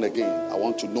born again. I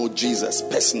want to know Jesus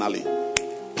personally.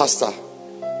 Pastor,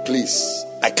 please,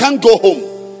 I can't go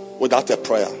home without a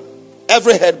prayer.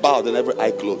 Every head bowed and every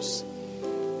eye closed.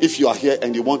 If you are here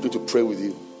and you want me to pray with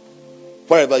you,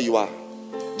 wherever you are,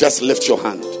 just lift your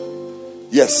hand.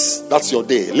 Yes, that's your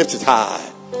day. Lift it high.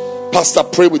 Pastor,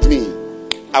 pray with me.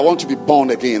 I want to be born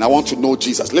again. I want to know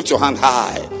Jesus. Lift your hand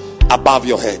high above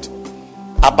your head.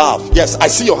 Above. Yes, I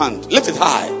see your hand. Lift it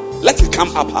high. Let it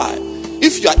come up high.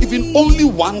 If you are even only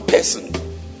one person,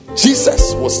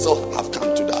 Jesus will still have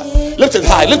come to die. Lift it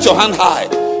high. Lift your hand high.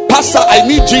 Pastor, I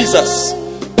need Jesus.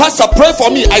 Pastor, pray for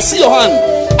me. I see your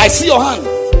hand. I see your hand.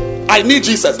 I need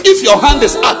Jesus. If your hand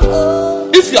is up,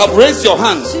 if you have raised your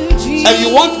hand and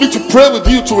you want me to pray with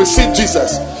you to receive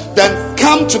Jesus, then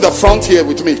come to the front here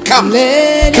with me. Come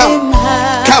here. Come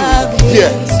here.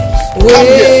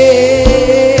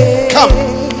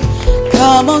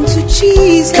 Come on to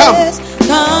Jesus.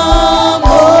 Come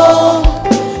on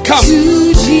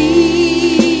to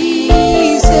Jesus.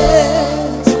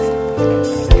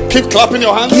 Keep clapping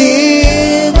your hands.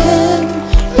 Give him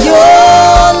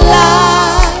your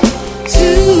life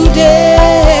today.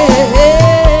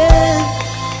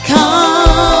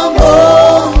 Come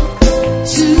on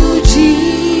to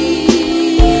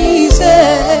Jesus.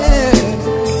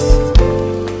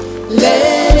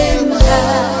 Let him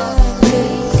have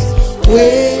his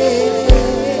way.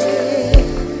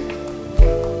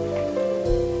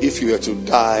 If you were to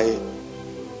die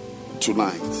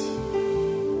tonight,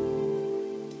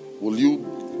 will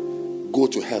you go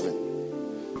to heaven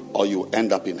or you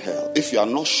end up in hell? If you are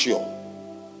not sure,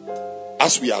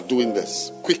 as we are doing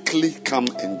this, quickly come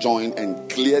and join and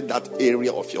clear that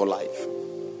area of your life.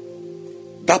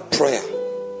 That prayer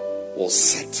will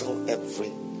settle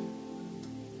every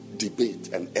debate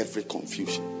and every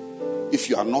confusion. If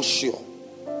you are not sure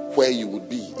where you would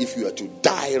be if you were to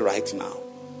die right now,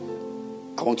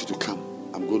 I want you to come.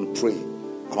 I'm going to pray.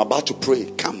 I'm about to pray.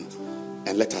 Come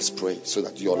and let us pray so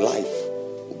that your life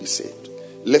will be saved.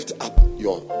 Lift up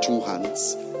your two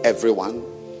hands, everyone,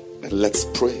 and let's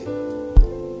pray.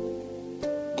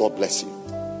 God bless you.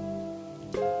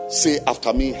 Say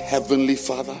after me, Heavenly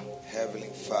Father. Heavenly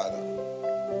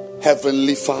Father.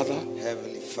 Heavenly Father.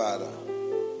 Heavenly Father.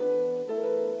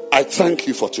 I thank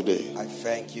you for today. I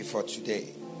thank you for today.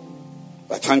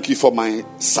 I thank you for my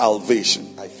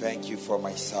salvation. I thank you for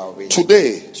my salvation.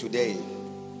 Today,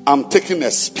 I'm taking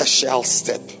a special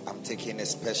step. I'm taking a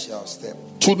special step.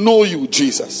 To know you,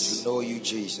 Jesus. To know you,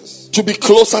 Jesus. To be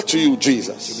closer to you,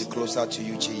 Jesus. To be closer to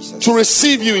you, Jesus. To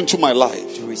receive you into my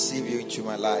life. To receive you into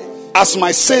my life. As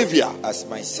my Savior. As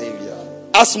my Savior.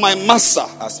 As my Master.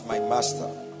 As my Master.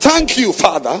 Thank you,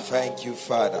 Father. Thank you,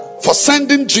 Father. For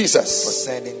sending Jesus. For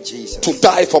sending Jesus. To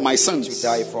die for my sins. To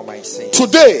die for my sins.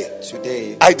 Today,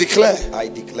 I declare. I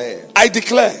declare.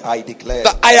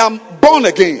 That I am born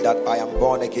again. That I am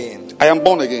born again. I am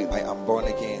born again. I am born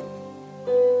again.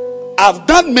 I've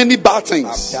done many bad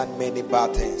things. I've done many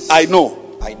bad things. I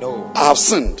know. I have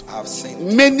sinned.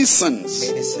 Many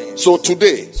sins. So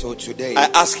today, I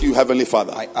ask you, Heavenly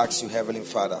Father.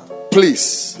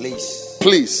 Please.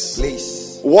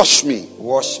 Wash me.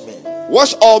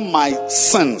 Wash all my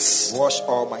sins.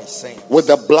 With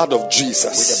the blood of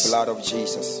Jesus.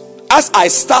 As I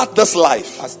start this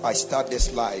life,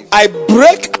 I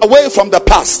break away from the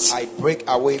past.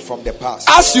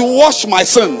 As you wash my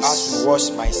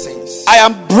sins, I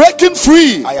am breaking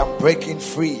free.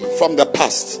 From the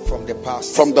past.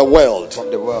 From the world.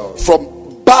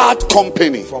 From bad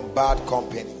company.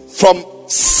 From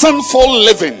sinful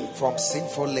living.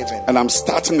 And I'm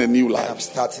starting a new life.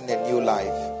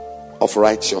 Of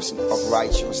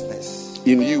righteousness.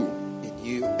 In you.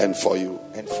 And for you.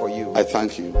 I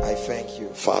thank you.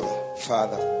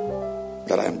 Father.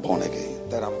 That I am born again.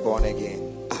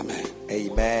 Amen.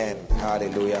 Amen.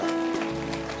 Hallelujah.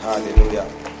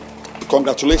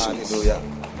 Congratulations. Hallelujah.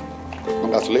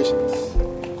 Congratulations.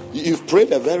 You've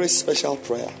prayed a very special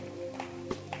prayer.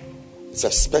 It's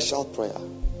a special prayer.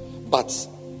 But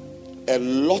a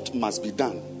lot must be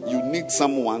done. You need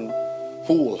someone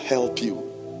who will help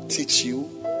you, teach you,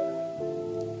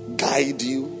 guide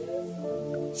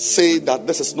you, say that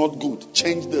this is not good,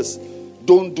 change this,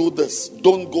 don't do this,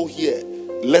 don't go here,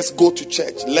 let's go to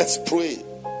church, let's pray,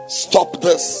 stop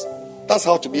this. That's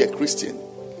how to be a Christian.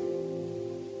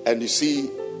 And you see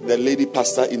the lady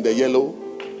pastor in the yellow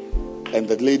and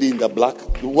the lady in the black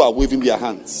who are waving their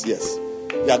hands. Yes,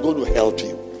 they are going to help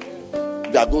you.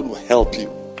 They are going to help you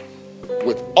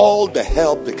with all the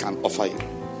help they can offer you.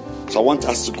 So I want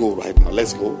us to go right now.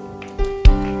 Let's go.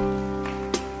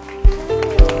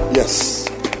 Yes,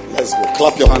 let's go.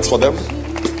 Clap your hands for them.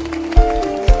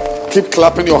 Keep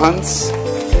clapping your hands.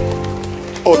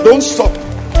 Oh, don't stop.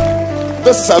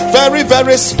 This is a very,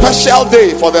 very special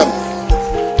day for them.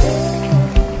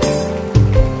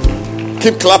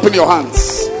 Keep clapping your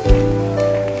hands.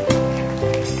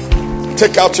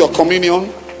 Take out your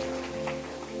communion.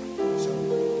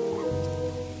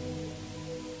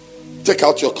 Take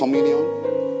out your communion.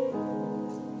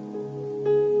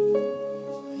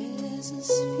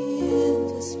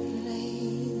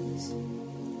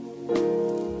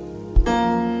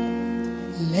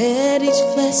 Let each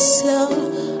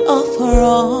vessel offer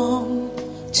on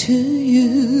to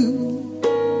you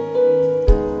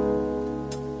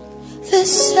the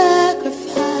sacrifice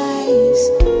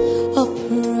of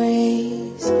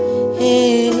praise.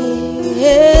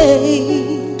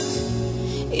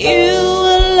 You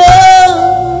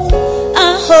alone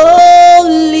are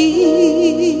holy.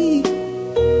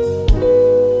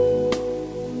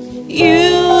 You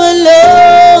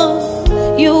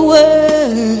alone, you're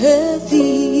worthy.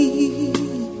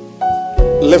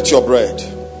 Lift your bread.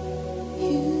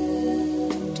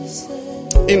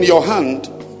 In your hand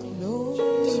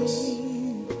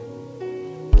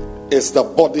is the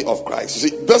body of Christ. You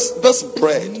see, this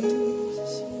bread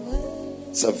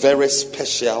is a very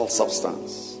special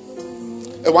substance.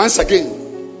 And once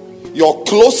again, your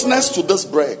closeness to this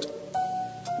bread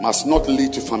must not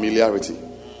lead to familiarity.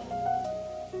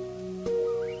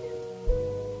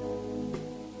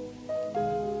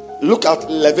 Look at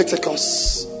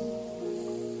Leviticus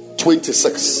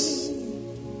 26,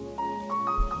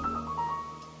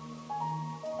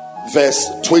 verse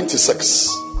 26.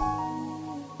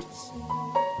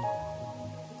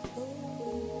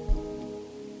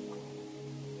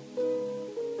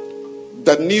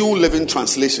 The New Living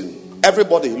Translation.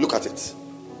 Everybody look at it.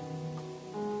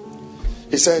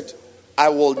 He said, I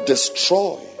will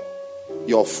destroy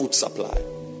your food supply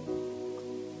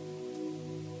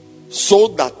so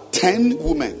that 10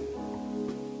 women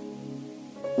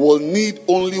will need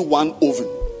only one oven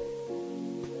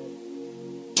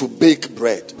to bake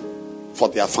bread for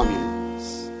their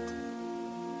families.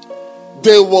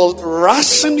 They will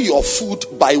ration your food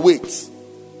by weight.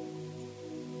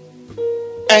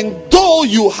 And though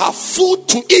you have food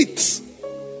to eat,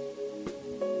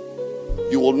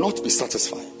 you will not be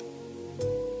satisfied.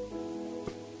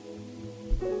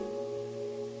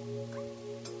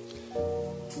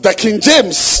 The King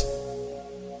James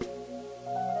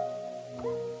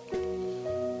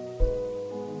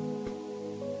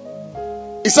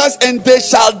it says, and they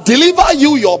shall deliver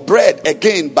you your bread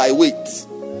again by weight,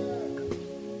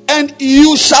 and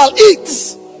you shall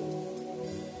eat.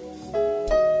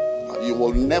 You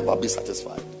will never be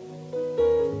satisfied.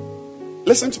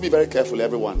 Listen to me very carefully,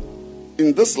 everyone.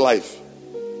 In this life,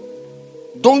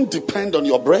 don't depend on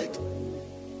your bread.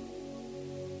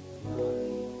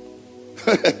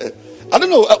 I don't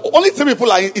know. Only 3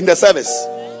 people are in the service.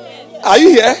 Are you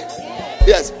here?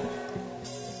 Yes.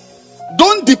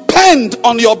 Don't depend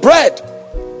on your bread.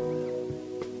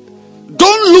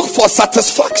 Don't look for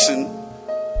satisfaction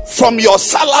from your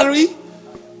salary,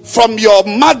 from your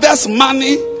mother's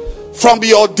money, from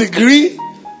your degree,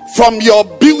 from your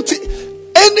beauty.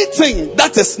 Anything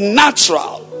that is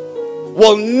natural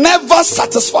will never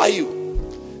satisfy you.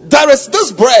 There is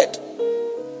this bread.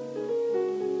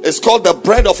 It's called the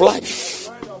bread of life.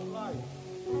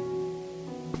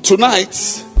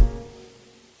 Tonight,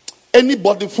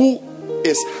 anybody who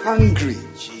is hungry,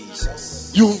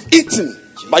 Jesus. You've eaten,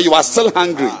 but you are still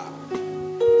hungry.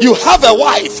 You have a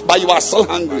wife, but you are still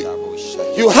hungry.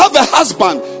 You have a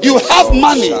husband, you have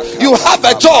money, you have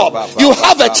a job, you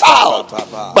have a child,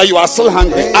 but you are still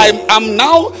hungry. I'm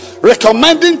now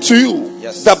recommending to you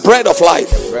the bread of life,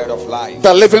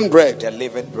 the living bread.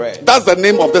 That's the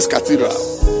name of this cathedral,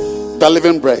 the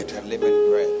living bread.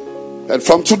 And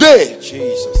from today,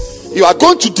 you are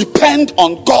going to depend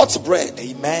on God's bread,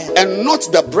 and not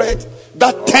the bread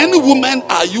that 10 women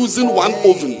are using one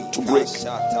oven to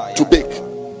bake.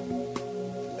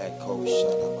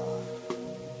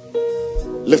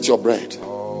 Lift your bread.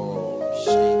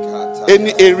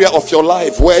 Any area of your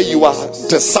life where you are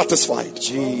dissatisfied.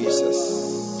 Jesus.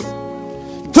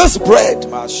 This bread,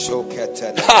 not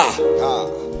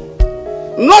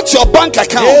your bank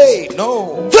account. Hey,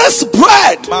 no. This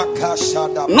bread,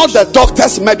 not the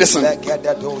doctor's medicine.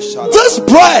 This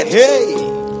bread, Hey.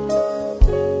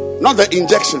 not the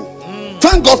injection.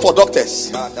 Thank God for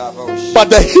doctors. But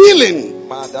the healing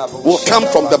will come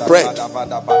from the bread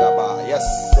Yes.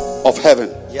 of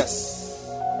heaven. Yes.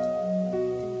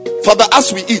 Father,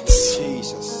 as we eat,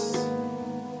 Jesus.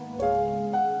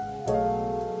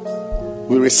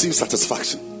 we receive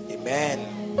satisfaction. Amen.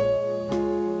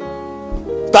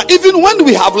 That even when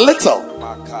we have little,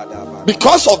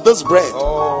 because of this bread,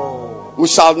 Oh, we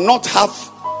shall not have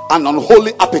an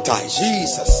unholy appetite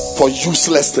Jesus. for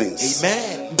useless things.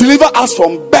 Amen. Deliver us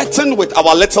from betting with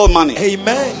our little money.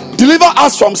 Amen. Deliver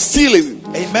us from stealing.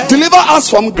 Amen. Deliver us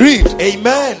from greed.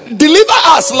 Amen. Deliver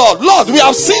us, Lord. Lord, we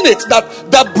have seen it that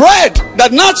the bread, the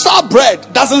natural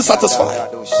bread, doesn't satisfy.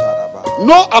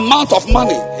 No amount of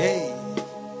money. Hey.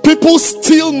 People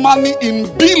steal money in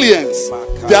billions.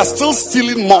 They are still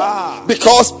stealing more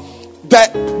because the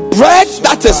bread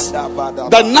that is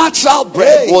the natural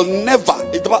bread will never.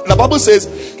 The Bible says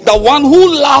the one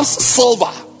who loves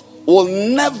silver will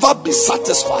never be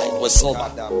satisfied with silver.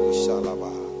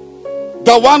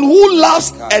 The one who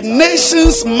loves a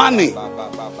nation's money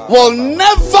will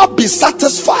never be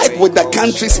satisfied with the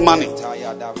country's money.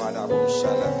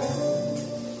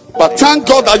 But thank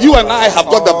God that you and I have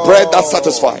got the bread that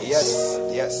satisfies. Yes.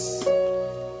 Yes.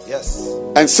 Yes.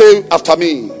 And say after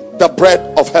me, the bread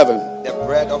of heaven. The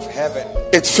bread of heaven.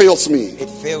 It fills me. It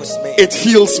fills me. It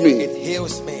heals me. It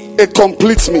heals me. It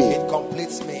completes me. It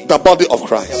completes me. The body of The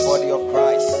Christ. body of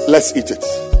Christ. Let's eat it.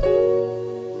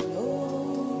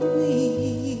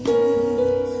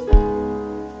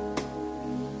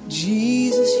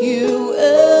 Jesus, you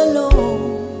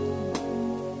alone.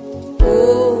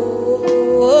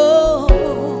 Oh,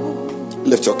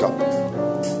 Lift your cup.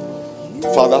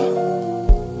 Father,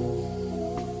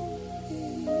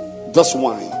 this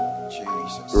wine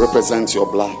Jesus. represents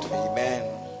your blood. Amen.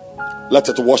 Let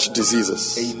it wash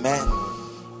diseases. Amen.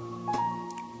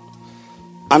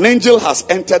 An angel has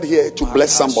entered here to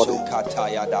bless somebody.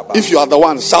 If you are the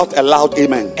one, shout aloud,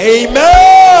 amen.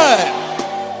 Amen.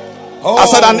 I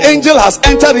said an angel has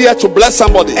entered here to bless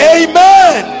somebody.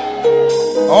 Amen.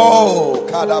 Oh,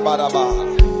 kadabadaba.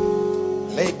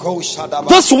 Leko shadaba.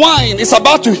 This wine is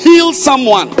about to heal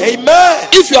someone. Amen.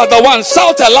 If you are the one,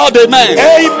 shout aloud, amen.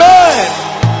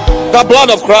 Amen. The blood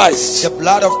of Christ. The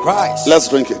blood of Christ. Let's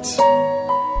drink it.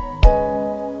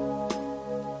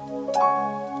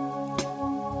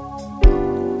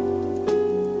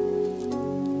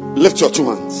 Lift your two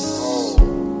hands.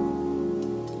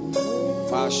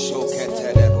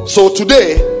 So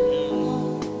today,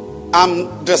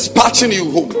 I'm dispatching you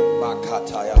home.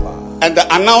 And the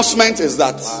announcement is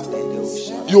that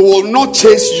you will not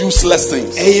chase useless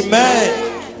things. Amen.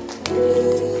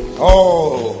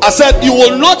 Oh. I said you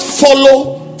will not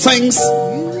follow things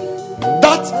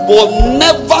that will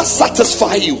never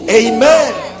satisfy you.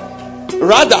 Amen.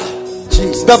 Rather,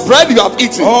 Jesus. the bread you have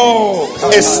eaten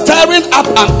is stirring up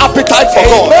an appetite for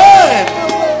God. Amen.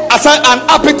 I said an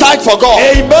appetite for God.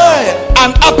 Amen.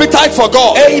 An appetite for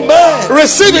God. Amen.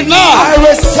 Receive it now. I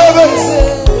receive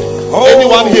it. Oh.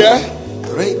 Anyone here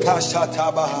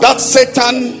that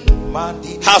Satan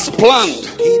has planned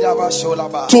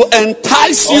to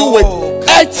entice you with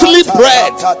earthly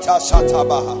bread,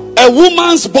 a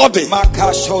woman's body,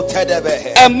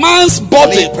 a man's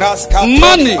body,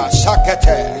 money,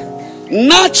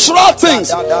 natural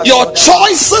things. Your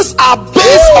choices are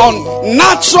based on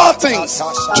natural things.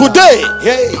 Today,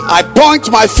 I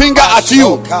point my finger at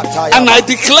you and I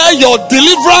declare your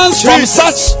deliverance from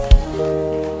such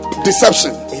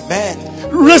deception. Amen.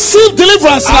 Receive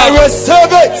deliverance now. I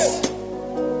receive it.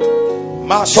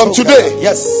 From today,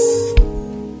 yes,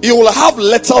 you will have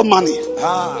little money,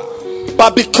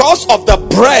 but because of the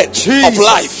bread of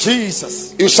life,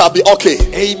 Jesus, you shall be okay.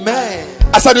 Amen.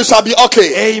 I said you shall be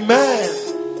okay.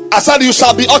 Amen. I said you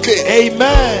shall be okay.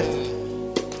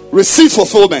 Amen. Receive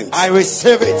fulfillment. I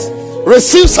receive it.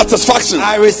 Receive satisfaction.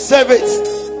 I receive it.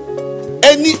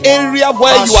 Any area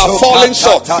where you are falling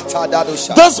short,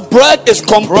 this bread is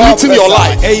completing your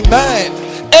life. Amen.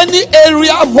 Any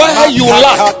area where you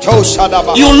lack,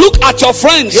 you look at your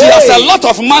friend, she has a lot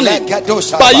of money,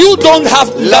 but you don't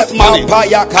have that money.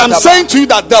 I'm saying to you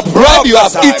that the bread you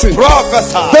have eaten,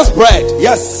 this bread,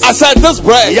 yes, I said this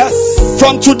bread, yes,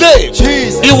 from today,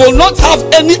 Jesus, you will not have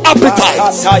any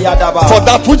appetite for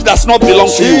that which does not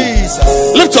belong to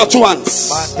you. Lift your two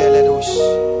hands.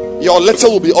 Your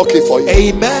little will be okay for you.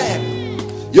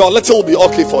 Amen. Your little will be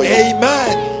okay for you.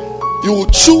 Amen. You will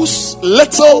choose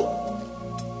little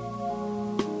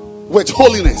with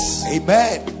holiness.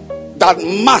 Amen. That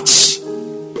match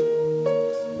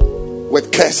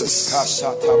with curses.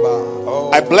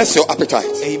 Oh. I bless your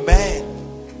appetite. Amen.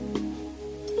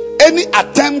 Any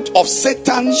attempt of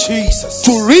Satan Jesus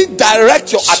to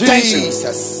redirect your attention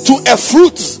Jesus to a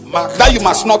fruit that you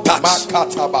must not touch.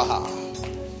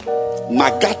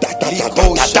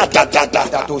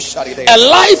 A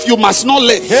life you must not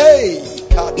live.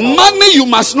 Money you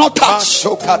must not touch.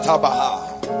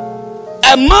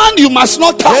 A man you must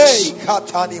not touch.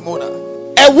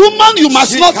 A woman you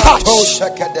must not touch.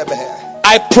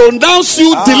 I pronounce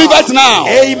you delivered now.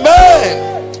 Amen.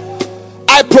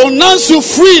 I pronounce you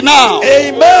free now.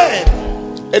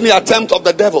 Amen. Any attempt of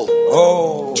the devil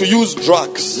to use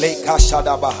drugs,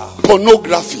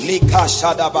 pornography,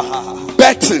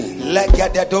 betting,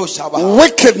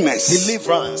 wickedness,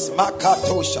 deliverance,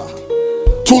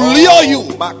 to lure you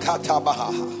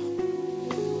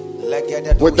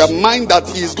with the mind that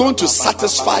he is going to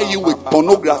satisfy you with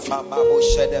pornography,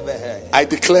 I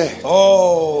declare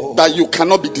that you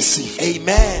cannot be deceived.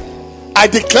 Amen. I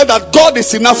declare that God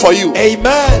is enough for you.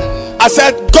 Amen. I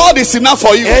said God is enough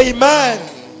for you. Amen.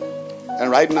 And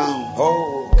right now,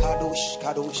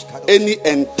 any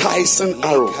enticing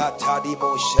arrow,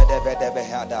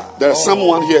 there is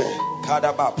someone here.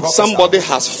 Somebody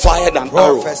has fired an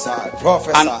arrow,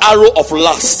 an arrow of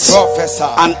lust,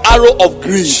 an arrow of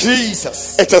greed.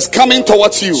 Jesus, it is coming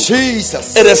towards you.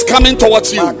 Jesus, it is coming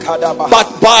towards you.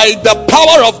 But by the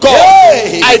power of God,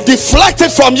 I deflect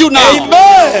it from you now.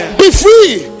 Amen. Be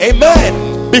free.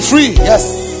 Amen. Be free.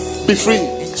 Yes. Be free.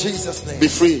 In Jesus' name. Be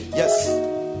free. Yes.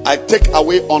 I take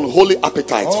away unholy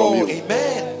appetites from you.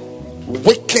 Amen.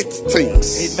 Wicked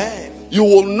things. Amen. You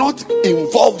will not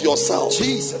involve yourself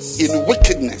Jesus in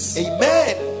wickedness.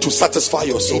 Amen. To satisfy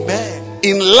your soul. Amen.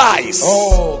 In lies.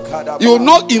 You will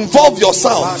not involve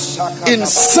yourself in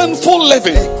sinful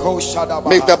living.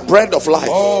 May the bread of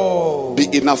life be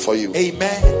enough for you.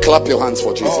 Amen. Clap your hands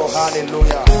for Jesus. Oh,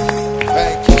 hallelujah.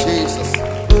 Thank you, Jesus.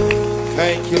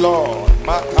 Thank you, Lord.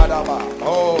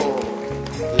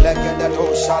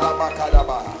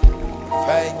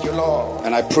 Thank you, Lord.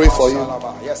 And I pray for you.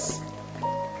 Yes.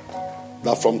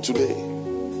 That from today,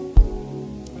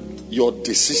 your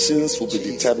decisions will be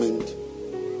determined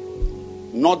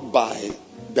not by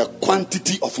the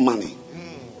quantity of money,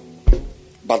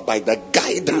 but by the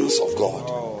guidance of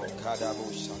God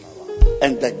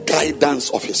and the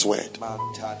guidance of His word.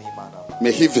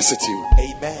 May He visit you.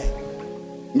 Amen.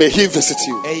 May He visit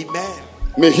you. Amen.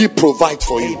 May He provide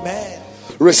for you. Amen.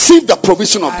 Receive the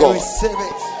provision of God. Receive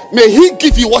it. May He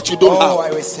give you what you don't have. I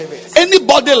receive it.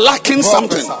 Anybody lacking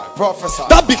something,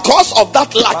 that because of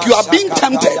that lack you are being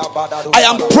tempted, I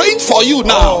am praying for you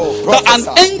now that an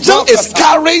angel is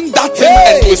carrying that thing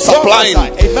and is supplying.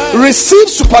 Receive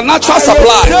supernatural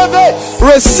supply.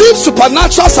 Receive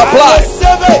supernatural supply.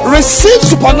 Receive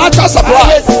supernatural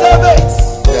supply.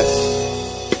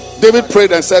 Yes. David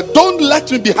prayed and said, don't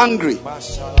let me be hungry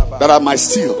that I might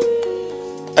steal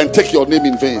and take your name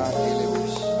in vain.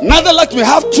 Neither let me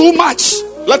have too much.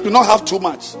 Let me not have too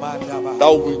much, that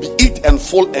will be eat and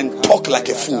full and talk like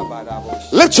a fool.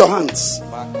 Lift your hands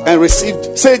and receive.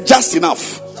 Say just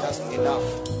enough. Just enough.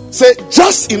 Say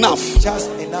just enough.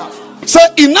 Just enough. Say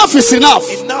enough is enough.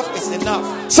 Enough is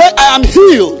enough. Say I am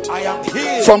healed. I am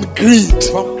healed from greed.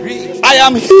 From greed. I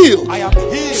am healed. I am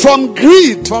healed from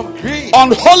greed. From greed.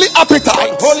 Unholy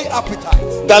appetite. Unholy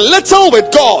appetite. The little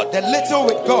with God. The little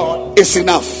with God is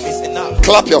enough. Is enough.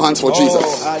 Clap your hands for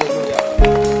Jesus. Hallelujah.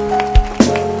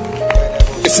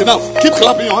 It's enough. Keep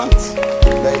clapping your hands.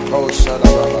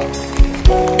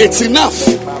 It's enough.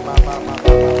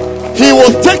 He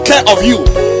will take care of you.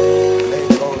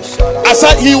 I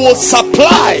said He will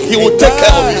supply. He will take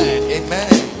care of you.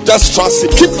 Amen. Just trust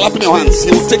Him. Keep clapping your hands.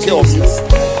 He will take care of you.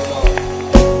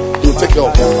 He will take care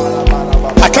of you.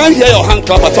 I can't hear your hand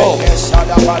clap at all.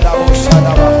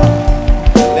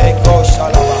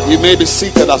 You may be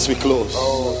seated as we close.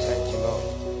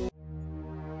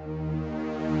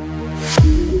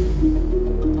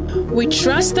 We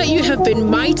trust that you have been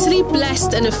mightily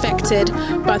blessed and affected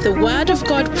by the word of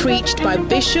God preached by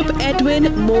Bishop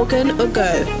Edwin Morgan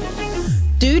Ogo.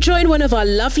 Do join one of our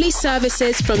lovely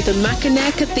services from the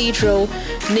Mackinac Cathedral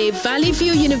near Valley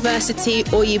View University,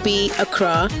 Oyubi,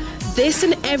 Accra, this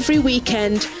and every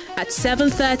weekend at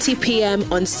 7:30 p.m.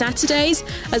 on Saturdays,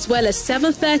 as well as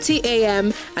 7:30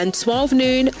 a.m. and 12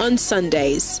 noon on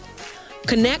Sundays.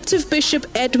 Connect with Bishop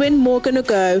Edwin Morgan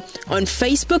Ogo on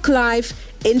Facebook Live,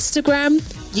 Instagram,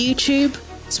 YouTube,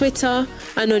 Twitter,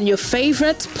 and on your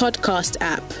favorite podcast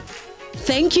app.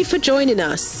 Thank you for joining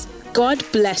us. God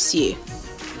bless you.